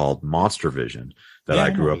 called Monster Vision that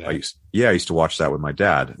I grew up. I used to watch that with my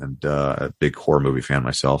dad and, a big horror movie fan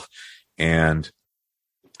myself. And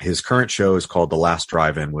his current show is called The Last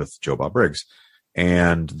Drive-In with Joe Bob Briggs,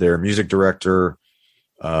 and their music director,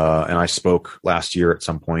 and I spoke last year at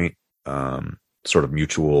some point, sort of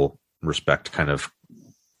mutual respect kind of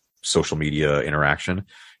social media interaction.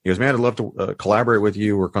 He goes, man, I'd love to collaborate with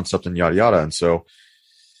you, work on something, yada, yada. And so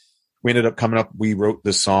we ended up coming up, we wrote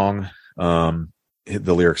this song.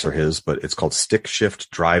 The lyrics are his, but it's called Stick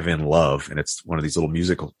Shift Drive-In Love. And it's one of these little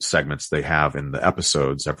musical segments they have in the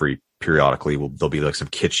episodes. Every periodically there'll be like some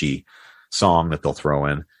kitschy song that they'll throw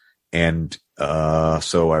in. And,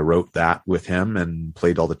 so I wrote that with him and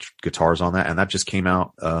played all the guitars on that. And that just came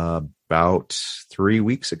out, about 3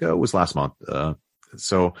 weeks ago. It was last month.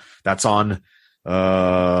 So that's on,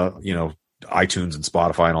 you know, iTunes and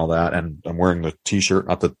Spotify and all that. And I'm wearing the t-shirt.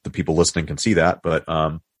 Not that the people listening can see that, but,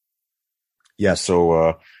 yeah,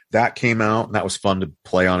 so that came out and that was fun to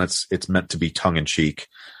play on. It's meant to be tongue in cheek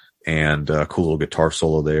and cool little guitar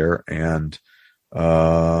solo there. And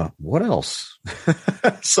what else?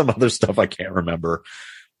 Some other stuff I can't remember.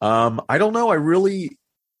 I don't know.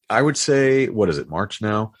 I would say, what is it, March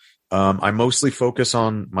now? I mostly focus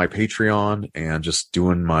on my Patreon and just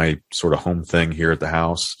doing my sort of home thing here at the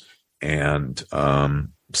house. And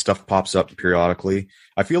stuff pops up periodically.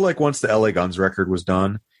 I feel like once the LA Guns record was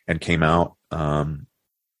done and came out,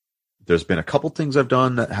 there's been a couple things I've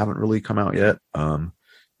done that haven't really come out yet.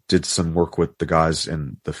 Did some work with the guys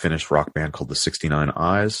in the Finnish rock band called the 69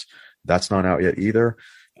 Eyes. That's not out yet either.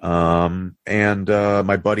 And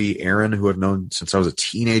my buddy Aaron, who I've known since I was a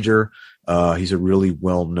teenager, he's a really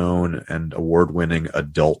well-known and award-winning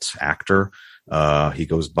adult actor. He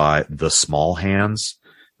goes by The Small Hands.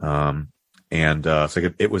 And it's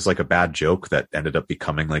like it was like a bad joke that ended up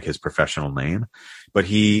becoming like his professional name. But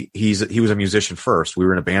he was a musician first. We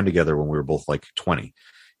were in a band together when we were both like 20.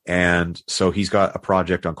 And so he's got a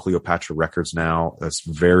project on Cleopatra Records now that's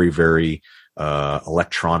very, very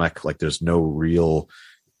electronic. Like there's no real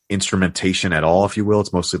instrumentation at all, if you will.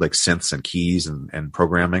 It's mostly like synths and keys and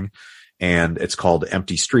programming. And it's called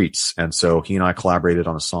Empty Streets. And so he and I collaborated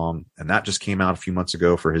on a song, and that just came out a few months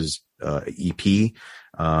ago for his EP.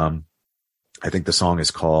 I think the song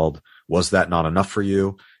is called Was That Not Enough for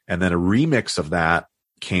You? And then a remix of that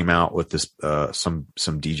came out with this some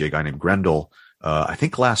DJ guy named Grendel, I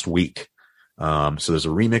think last week. So there's a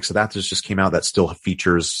remix of that just came out that still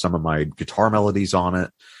features some of my guitar melodies on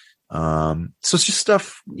it. So it's just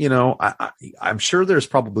stuff, you know, I'm sure there's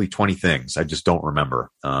probably 20 things. I just don't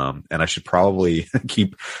remember. And I should probably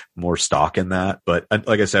keep more stock in that. But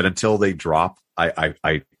like I said, until they drop, I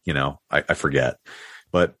forget,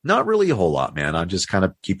 but not really a whole lot, man. I'm just kind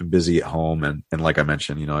of keeping busy at home. And like I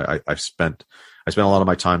mentioned, you know, I spent a lot of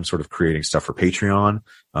my time sort of creating stuff for Patreon,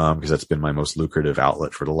 because that's been my most lucrative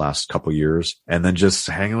outlet for the last couple years. And then just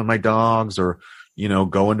hanging with my dogs, or, you know,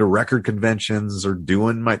 going to record conventions, or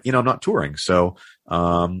doing my, you know, I'm not touring. So,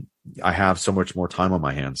 I have so much more time on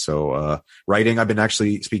my hands. So, writing,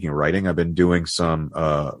 speaking of writing, I've been doing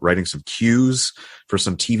writing some cues for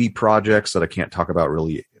some TV projects that I can't talk about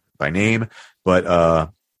really by name,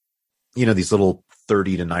 but, you know, these little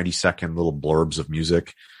 30 to 90 second little blurbs of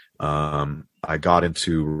music. I got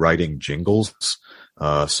into writing jingles.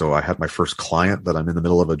 So I had my first client that I'm in the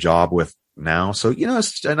middle of a job with now. So, you know,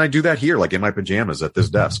 and I do that here, like in my pajamas at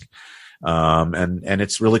this desk. And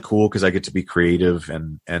it's really cool because I get to be creative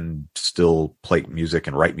and still play music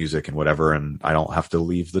and write music and whatever. And I don't have to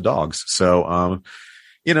leave the dogs. So,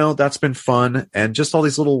 you know, that's been fun. And just all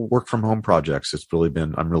these little work from home projects. It's really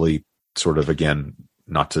been, I'm really sort of, again,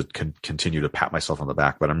 not to continue to pat myself on the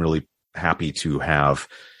back, but I'm really happy to have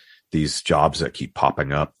these jobs that keep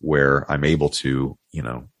popping up where I'm able to, you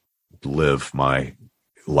know, live my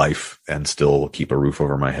life and still keep a roof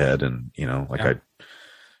over my head. And, you know, like I,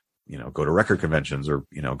 you know, go to record conventions, or,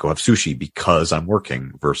 you know, go have sushi because I'm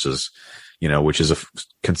working, versus, you know, which is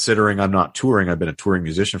considering I'm not touring. I've been a touring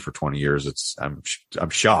musician for 20 years. I'm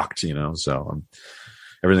shocked, you know, so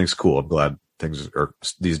everything's cool. I'm glad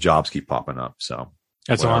these jobs keep popping up. So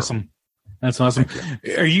that's awesome. That's awesome.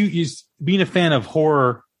 Are you being a fan of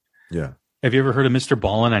horror? Yeah. Have you ever heard of Mr.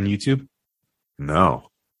 Ballin on YouTube? No.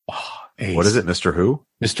 Oh, what is it? Mr. Who?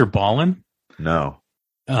 Mr. Ballin? No.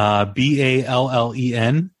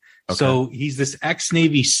 Ballen. Okay. So he's this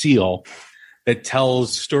ex-Navy SEAL that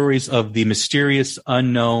tells stories of the mysterious,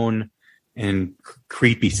 unknown, and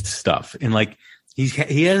creepy stuff. And like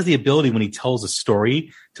he has the ability when he tells a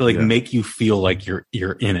story to like make you feel like you're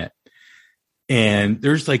in it. And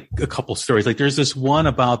there's like a couple stories. Like there's this one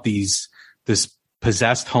about this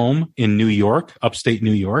possessed home in New York, upstate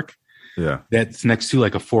New York. Yeah. That's next to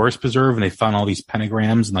like a forest preserve, and they found all these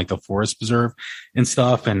pentagrams in like the forest preserve and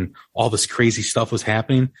stuff, and all this crazy stuff was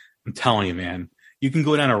happening. I'm telling you, man, you can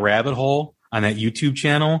go down a rabbit hole on that YouTube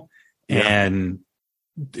channel, and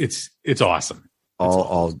it's awesome.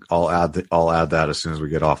 I'll add that as soon as we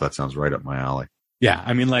get off. That sounds right up my alley. Yeah.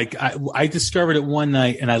 I mean, like I discovered it one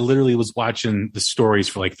night, and I literally was watching the stories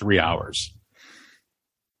for like 3 hours.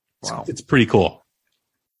 Wow. It's pretty cool.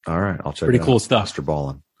 All right. I'll check it out. Pretty cool stuff. Mr.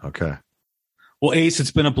 Ballin. Okay. Well, Ace,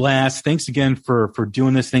 it's been a blast. Thanks again for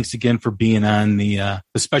doing this. Thanks again for being on the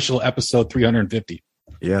special episode 350.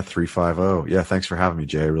 Yeah, 350. Yeah, thanks for having me,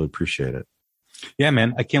 Jay. I really appreciate it. Yeah,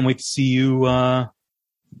 man. I can't wait to see you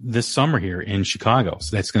this summer here in Chicago.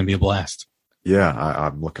 So that's going to be a blast. Yeah,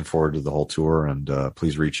 I'm looking forward to the whole tour, and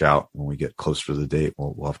please reach out when we get closer to the date.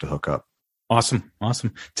 We'll have to hook up. Awesome.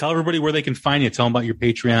 Tell everybody where they can find you. Tell them about your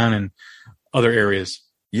Patreon and other areas.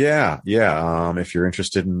 Yeah. If you're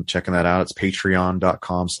interested in checking that out, it's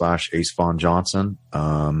patreon.com/AceVonJohnson.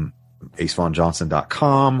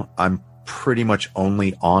 AceVonJohnson.com. I'm pretty much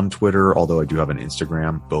only on Twitter, although I do have an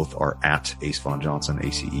Instagram. Both are at AceVonJohnson,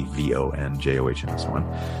 ACEVONJOH in this one.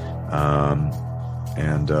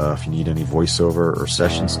 And if you need any voiceover or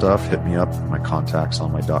session stuff, hit me up. My contact's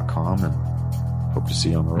on my .com, and hope to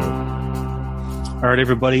see you on the road. All right,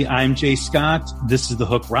 everybody. I'm Jay Scott. This is The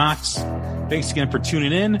Hook Rocks. Thanks again for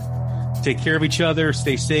tuning in. Take care of each other.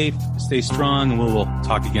 Stay safe. Stay strong. And we'll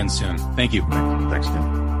talk again soon. Thank you. Thanks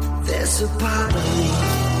again. There's a part of me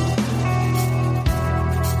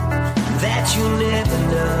that you never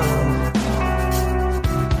know.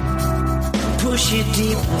 Push it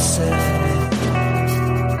deep inside.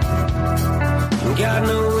 Got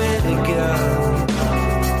nowhere to go.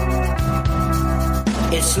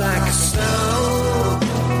 It's like a song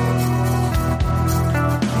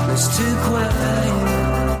it's too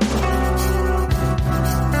quiet.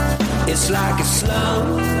 It's like a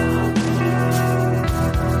slow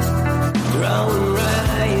growing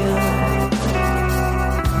riot,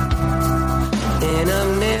 and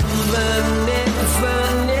I'm never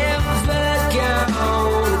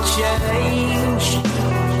gonna change.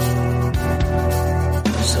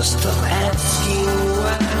 So stop asking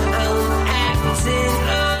why I'm acting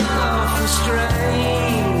awful strange.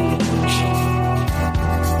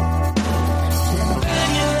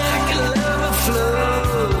 Burning like a lava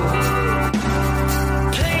flow,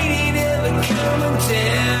 pain ain't ever coming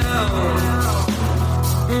down.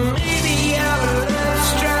 Maybe I'm a love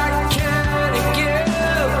strike kind of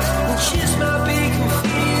girl, just might be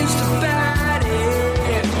confused about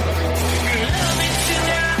it. Love me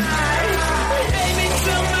tonight, hate me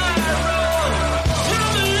tomorrow,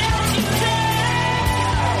 I'ma let you down.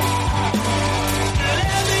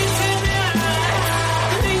 Love me tonight,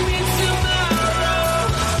 hate me tomorrow,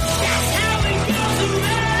 that's how it goes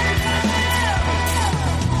around.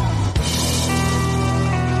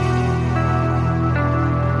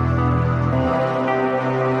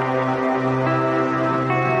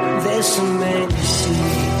 There's so many see.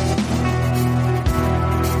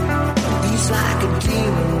 He's like a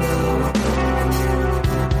demon though.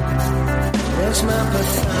 That's my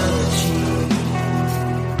pathology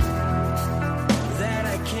that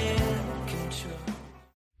I can't control.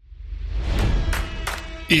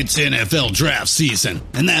 It's NFL draft season,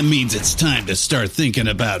 and that means it's time to start thinking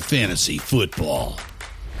about fantasy football.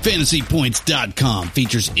 FantasyPoints.com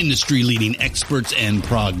features industry-leading experts and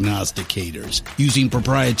prognosticators using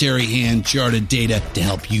proprietary hand-charted data to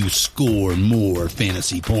help you score more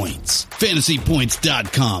fantasy points.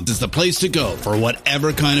 FantasyPoints.com is the place to go for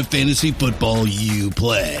whatever kind of fantasy football you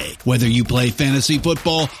play. Whether you play fantasy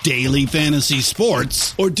football, daily fantasy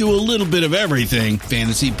sports, or do a little bit of everything,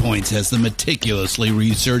 Fantasy Points has the meticulously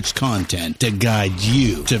researched content to guide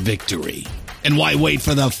you to victory. And why wait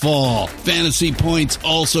for the fall? Fantasy Points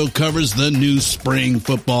also covers the new spring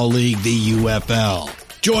football league, the UFL.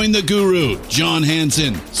 Join the guru, John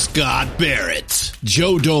Hansen, Scott Barrett,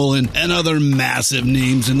 Joe Dolan, and other massive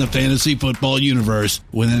names in the fantasy football universe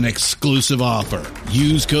with an exclusive offer.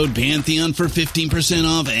 Use code Pantheon for 15%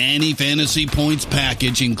 off any Fantasy Points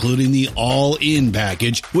package, including the all-in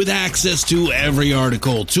package, with access to every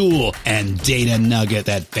article, tool, and data nugget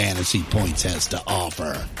that Fantasy Points has to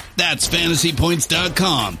offer. That's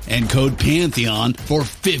FantasyPoints.com and code Pantheon for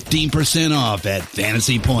 15% off at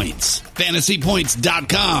Fantasy Points.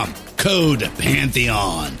 FantasyPoints.com, code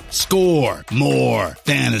Pantheon. Score more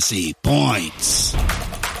fantasy points.